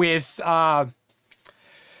with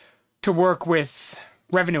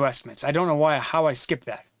revenue estimates. I don't know how I skipped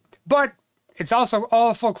that. But it's also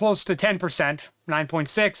awful close to 10%,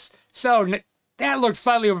 9.6. So that looks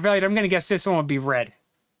slightly overvalued. I'm going to guess this one will be red.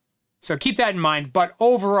 So keep that in mind. But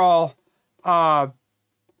overall,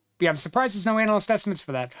 yeah, I'm surprised there's no analyst estimates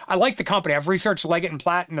for that. I like the company. I've researched Leggett &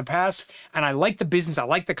 Platt in the past, and I like the business. I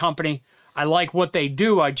like the company. I like what they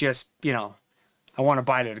do. I just, you know, I want to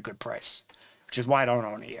buy it at a good price, which is why I don't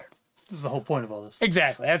own it yet. This is the whole point of all this.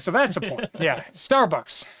 Exactly. That's the point. Yeah.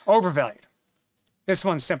 Starbucks, overvalued. This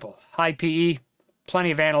one's simple. High PE,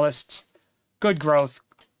 plenty of analysts, good growth.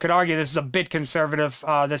 Could argue this is a bit conservative,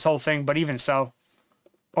 this whole thing, but even so,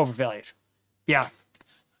 overvalued. Yeah.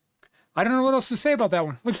 I don't know what else to say about that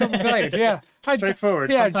one. Looks overvalued. Yeah.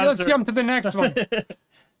 Straightforward. Yeah, Sometimes let's jump to the next one.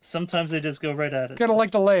 Sometimes they just go right at it. Gotta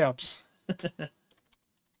like the layups.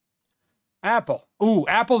 Apple. Ooh,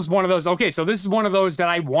 Apple's one of those. Okay, so this is one of those that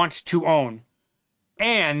I want to own.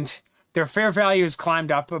 And their fair value has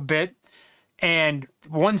climbed up a bit. And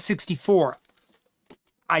 164.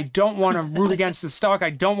 I don't want to root against the stock. I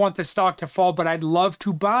don't want the stock to fall, but I'd love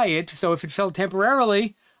to buy it. So if it fell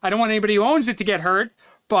temporarily, I don't want anybody who owns it to get hurt,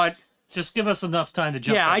 but... Just give us enough time to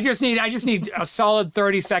jump. Yeah, I just need a solid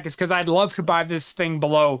 30 seconds because I'd love to buy this thing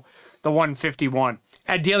below the 151.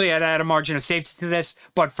 Ideally, I'd add a margin of safety to this,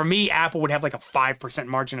 but for me, Apple would have like a 5%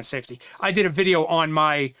 margin of safety. I did a video on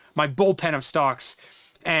my bullpen of stocks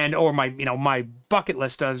or my bucket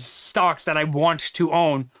list of stocks that I want to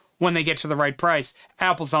own when they get to the right price.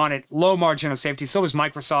 Apple's on it, low margin of safety. So is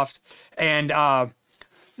Microsoft, and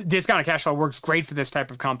discounted cash flow works great for this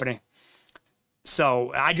type of company.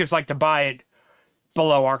 So I just like to buy it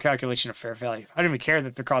below our calculation of fair value. I don't even care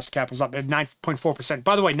that the cost of capital is up at 9.4%.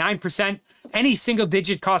 By the way, 9%, any single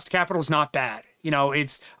digit cost of capital is not bad. You know,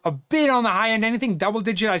 it's a bit on the high end. Anything double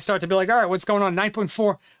digit, I start to be like, all right, what's going on?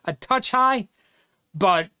 9.4, a touch high,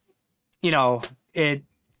 but, you know,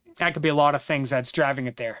 that could be a lot of things that's driving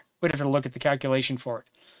it there. We'd have to look at the calculation for it.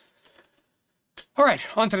 All right,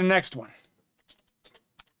 on to the next one.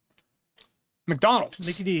 McDonald's.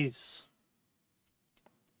 Mickey D's.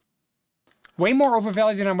 Way more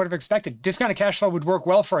overvalued than I would have expected. Discounted cash flow would work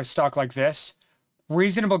well for a stock like this.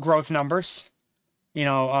 Reasonable growth numbers. You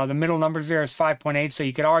know, the middle numbers there is 5.8, so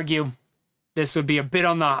you could argue this would be a bit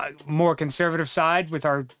on the more conservative side with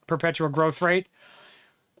our perpetual growth rate.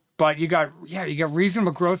 But you got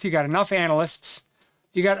reasonable growth. You got enough analysts.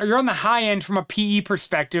 You're on the high end from a PE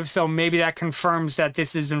perspective, so maybe that confirms that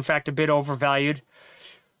this is in fact a bit overvalued.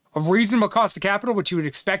 A reasonable cost of capital, which you would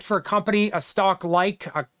expect for a company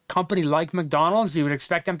like McDonald's. You would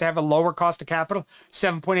expect them to have a lower cost of capital.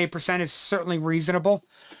 7.8% is certainly reasonable.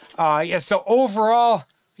 Yeah, so overall,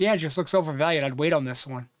 yeah, it just looks overvalued. I'd wait on this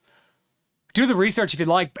one. Do the research if you'd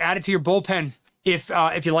like. Add it to your bullpen if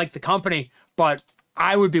you like the company. But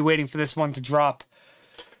I would be waiting for this one to drop.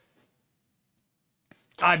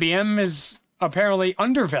 IBM is apparently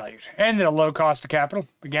undervalued and at a low cost of capital.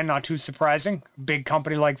 Again, not too surprising. Big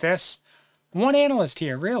company like this. One analyst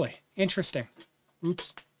here, really. Interesting.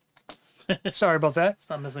 Oops. Sorry about that.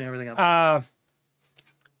 Stop messing everything up.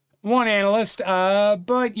 One analyst,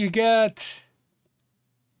 but you get...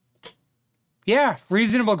 Yeah,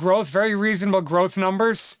 reasonable growth, very reasonable growth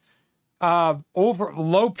numbers. Over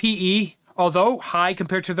low PE, although high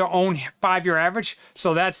compared to their own 5-year average.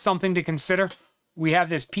 So that's something to consider. We have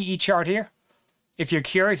this PE chart here. If you're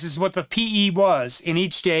curious, this is what the PE was in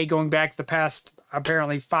each day going back the past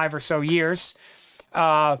apparently 5 or so years.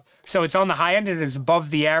 So it's on the high end. It is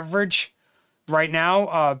above the average right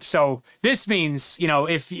now. So this means, you know,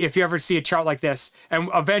 if you ever see a chart like this, and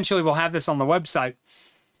eventually we'll have this on the website.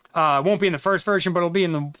 It won't be in the first version, but it'll be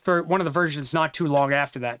in the one of the versions not too long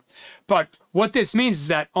after that. But what this means is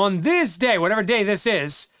that on this day, whatever day this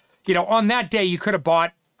is, you know, on that day, you could have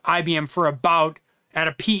bought IBM for at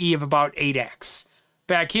a PE of about 8x.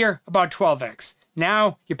 Back here, about 12x.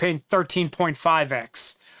 Now you're paying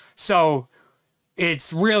 13.5x. So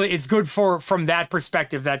it's good from that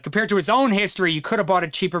perspective that compared to its own history, you could have bought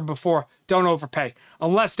it cheaper before. Don't overpay.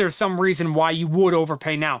 Unless there's some reason why you would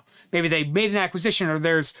overpay now. Maybe they made an acquisition or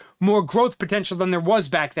there's more growth potential than there was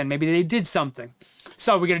back then. Maybe they did something.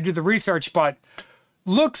 So we got to do the research, but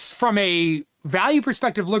looks from a value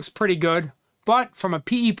perspective looks pretty good. But from a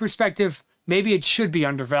PE perspective, maybe it should be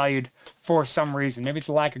undervalued for some reason. Maybe it's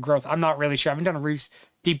a lack of growth. I'm not really sure. I haven't done a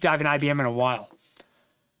deep dive in IBM in a while.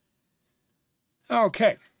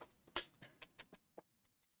 Okay.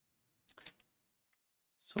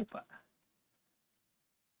 SoFi.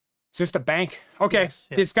 Is this the bank? Okay. Yes,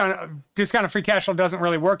 yeah. Discounted free cash flow doesn't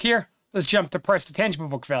really work here. Let's jump to price to tangible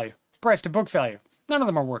book value. Price to book value. None of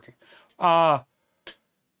them are working. I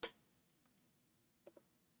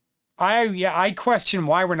question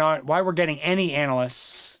why we're getting any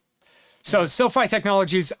analysts. So SoFi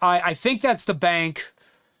Technologies, I think that's the bank,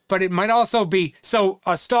 but it might also be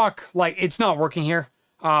a stock like it's not working here.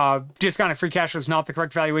 Discounted free cash flow is not the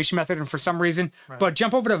correct valuation method, and for some reason, right. But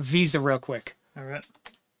jump over to Visa real quick. All right.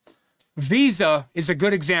 Visa is a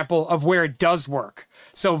good example of where it does work.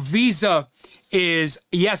 So Visa is,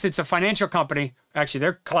 yes, it's a financial company. Actually,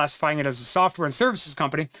 they're classifying it as a software and services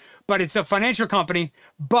company, but it's a financial company,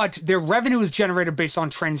 but their revenue is generated based on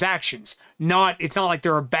transactions. It's not like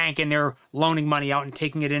they're a bank and they're loaning money out and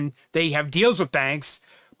taking it in. They have deals with banks,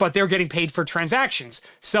 but they're getting paid for transactions.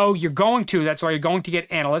 So that's why you're going to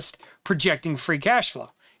get analysts projecting free cash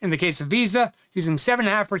flow. In the case of Visa, using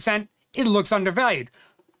 7.5%, it looks undervalued.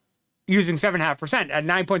 Using 7.5%. At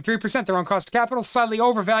 9.3%, their own cost of capital, slightly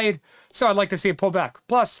overvalued. So I'd like to see it pull back.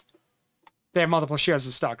 Plus, they have multiple shares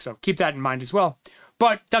of stock, so keep that in mind as well.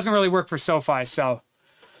 But doesn't really work for SoFi, so...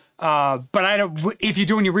 if you're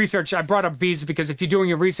doing your research, I brought up Visa because if you're doing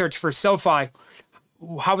your research for SoFi,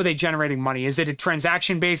 how are they generating money? Is it a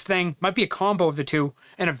transaction-based thing? Might be a combo of the two.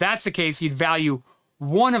 And if that's the case, you'd value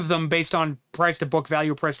one of them based on price to book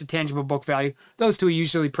value, price to tangible book value. Those two are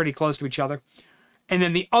usually pretty close to each other. And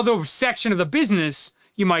then the other section of the business,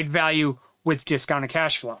 you might value with discounted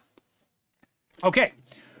cash flow. Okay.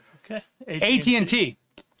 Okay. AT&T.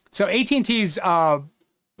 So AT&T's, I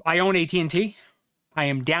own AT&T. I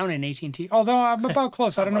am down in AT&T, although I'm about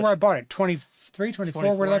close. I don't know where I bought it. 23,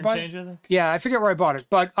 24, where did I buy it? Yeah, I forget where I bought it.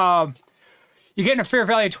 But you're getting a fair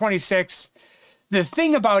value of 26. The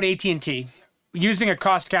thing about AT&T, using a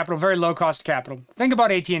cost of capital, very low cost of capital. Think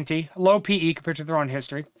about AT&T, low PE compared to their own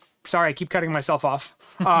history. Sorry, I keep cutting myself off.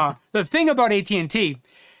 The thing about AT&T,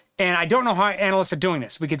 and I don't know how analysts are doing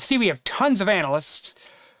this. We could see we have tons of analysts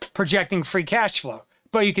projecting free cash flow,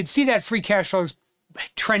 but you could see that free cash flow is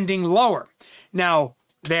trending lower. Now,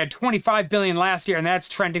 they had $25 billion last year, and that's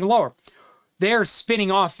trending lower. They're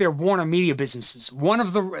spinning off their Warner Media businesses.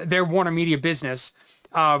 Their Warner Media business,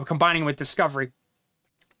 combining with Discovery,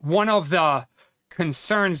 one of the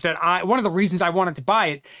concerns that one of the reasons I wanted to buy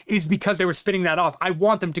it is because they were spinning that off. I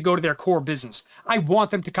want them to go to their core business. I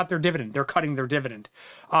want them to cut their dividend. They're cutting their dividend.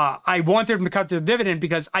 I want them to cut their dividend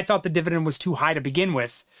because I thought the dividend was too high to begin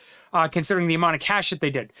with, considering the amount of cash that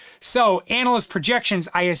they did. So analyst projections,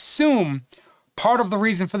 I assume part of the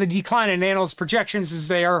reason for the decline in analyst projections is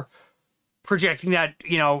they are projecting that,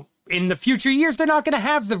 you know, in the future years, they're not going to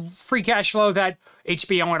have the free cash flow that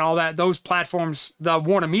HBO and all that, those platforms, the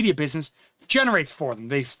Warner Media business generates for them.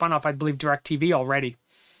 They spun off, I believe, DirecTV already,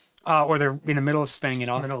 or they're in the middle of spinning it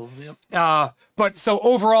off. But so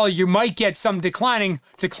overall, you might get some declining.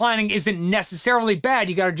 Declining isn't necessarily bad.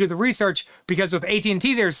 You got to do the research because with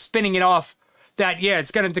AT&T, they're spinning it off that, yeah,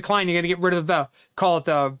 it's going to decline. You're going to get rid of the, call it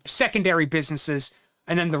the secondary businesses.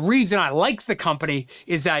 And then the reason I like the company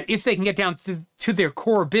is that if they can get down to their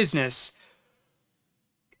core business,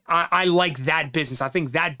 I like that business. I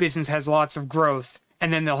think that business has lots of growth,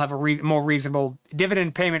 and then they'll have a more reasonable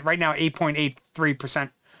dividend payment. Right now, 8.83%.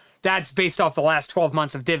 That's based off the last 12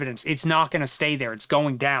 months of dividends. It's not going to stay there. It's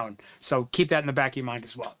going down. So keep that in the back of your mind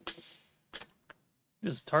as well.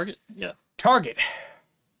 This is Target? Yeah. Target.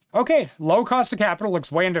 Okay, low cost of capital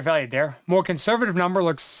looks way undervalued there. More conservative number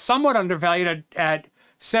looks somewhat undervalued at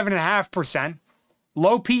 7.5%.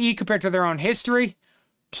 Low PE compared to their own history.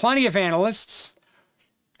 Plenty of analysts.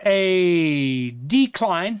 A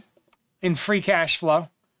decline in free cash flow.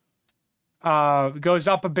 Goes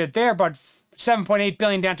up a bit there, but 7.8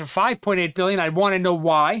 billion down to 5.8 billion. I want to know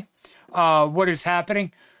why. What is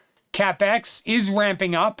happening? CapEx is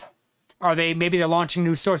ramping up. Maybe they're launching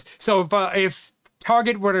new stores. So if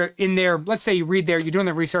Target were to, in there, let's say you read there, you're doing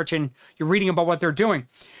the research and you're reading about what they're doing.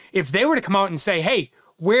 If they were to come out and say, hey,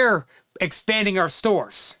 we're expanding our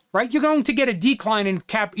stores, right? You're going to get a decline in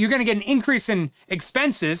you're going to get an increase in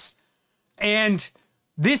expenses, and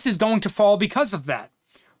this is going to fall because of that.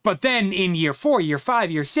 But then in year 4, year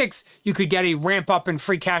 5, year 6, you could get a ramp up in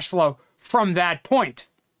free cash flow from that point.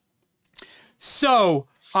 So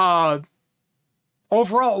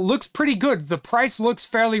overall, it looks pretty good. The price looks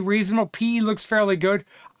fairly reasonable. PE looks fairly good.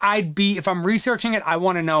 If I'm researching it, I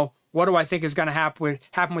want to know, what do I think is going to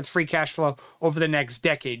happen with free cash flow over the next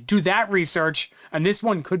decade? Do that research, and this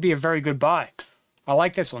one could be a very good buy. I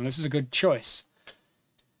like this one. This is a good choice.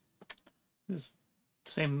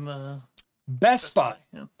 Same. Best Buy.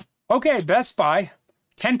 Yeah. Okay, Best Buy,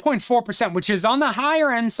 10.4%, which is on the higher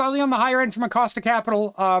end, slightly on the higher end from a cost of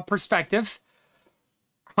capital perspective.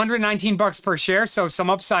 $119 per share, so some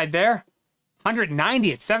upside there.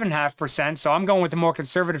 190 at 7.5%, so I'm going with the more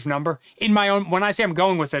conservative number. In my own, when I say I'm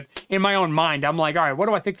going with it, in my own mind, I'm like, all right, what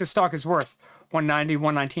do I think the stock is worth? 190,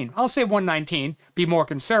 119. I'll say 119, be more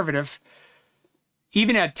conservative.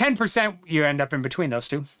 Even at 10%, you end up in between those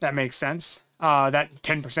two. That makes sense. That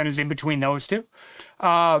 10% is in between those two.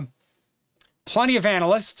 Plenty of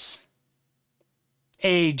analysts.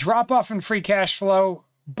 A drop-off in free cash flow,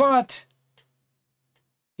 but,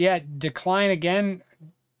 yeah, decline again.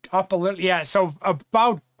 Up a little, yeah, so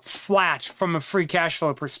about flat from a free cash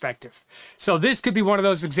flow perspective. So this could be one of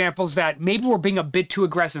those examples that maybe we're being a bit too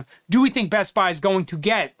aggressive. Do we think Best Buy is going to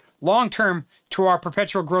get long-term to our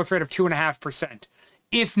perpetual growth rate of 2.5%?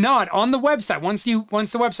 If not, on the website, once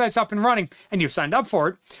the website's up and running and you've signed up for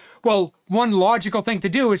it, well, one logical thing to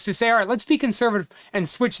do is to say, all right, let's be conservative and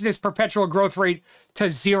switch this perpetual growth rate to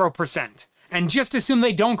 0%. And just assume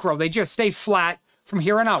they don't grow. They just stay flat from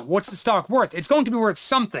here on out. What's the stock worth? It's going to be worth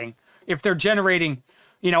something if they're generating,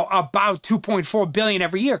 you know, about 2.4 billion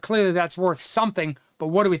every year. Clearly that's worth something, but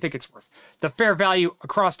what do we think it's worth? The fair value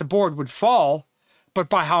across the board would fall, but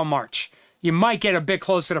by how much? You might get a bit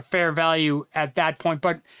closer to fair value at that point,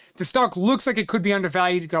 but the stock looks like it could be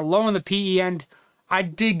undervalued. You got low on the PE end.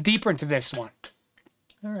 I'd dig deeper into this one.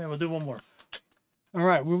 All right, we'll do one more. All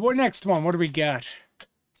right, what next one? What do we got?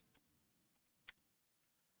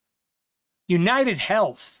 United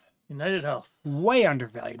Health. United Health. Way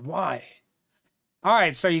undervalued. Why? All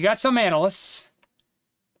right, so you got some analysts.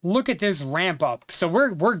 Look at this ramp up. So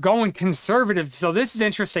we're going conservative. So this is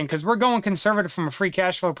interesting because we're going conservative from a free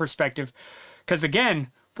cash flow perspective. Because again,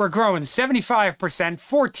 we're growing 75%,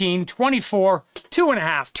 14, 24, 2.5,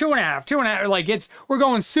 2.5, 2.5. Like we're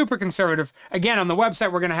going super conservative. Again, on the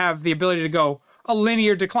website, we're going to have the ability to go a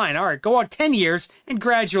linear decline. All right, go out 10 years and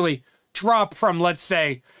gradually drop from, let's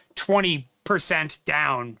say, 20%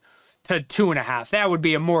 down to 2.5. That would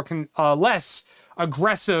be a more less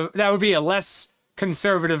aggressive. That would be a less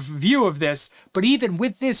conservative view of this. But even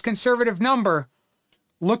with this conservative number,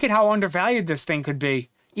 look at how undervalued this thing could be.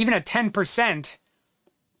 Even at 10%,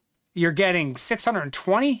 you're getting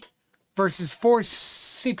 620 versus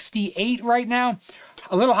 468 right now.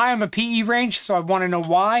 A little high on the PE range, so I want to know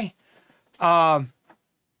why.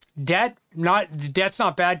 Debt's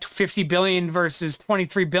not bad. 50 billion versus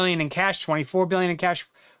 23 billion in cash, 24 billion in cash,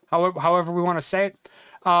 however we want to say it.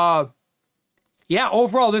 Yeah,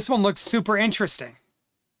 overall, this one looks super interesting.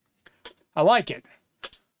 I like it.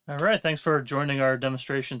 All right, thanks for joining our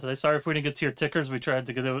demonstration today. Sorry if we didn't get to your tickers. We tried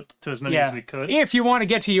to get to as many as we could. If you want to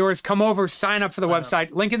get to yours, come over, sign up for the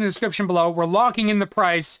website. Link in the description below. We're locking in the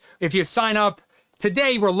price. If you sign up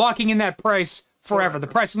today, we're locking in that price forever. The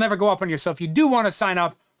price will never go up on you. So if you do want to sign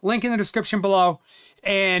up, link in the description below.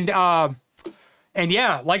 And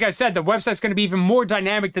yeah, like I said, the website's going to be even more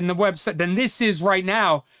dynamic than the website than this is right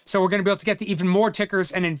now. So we're going to be able to get to even more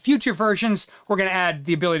tickers. And in future versions, we're going to add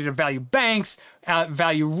the ability to value banks,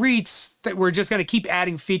 value REITs. That we're just going to keep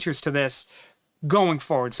adding features to this going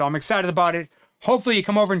forward. So I'm excited about it. Hopefully you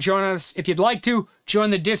come over and join us. If you'd like to, join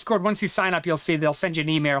the Discord. Once you sign up, you'll see they'll send you an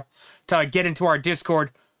email to get into our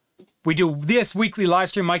Discord. We do this weekly live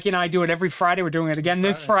stream. Mikey and I do it every Friday. We're doing it again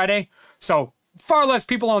this Friday. So far less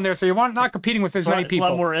people on there, so you're not competing with as many people. It's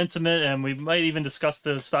a lot more intimate, and we might even discuss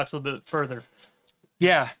the stocks a little bit further.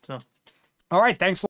 Yeah. So, all right. Thanks.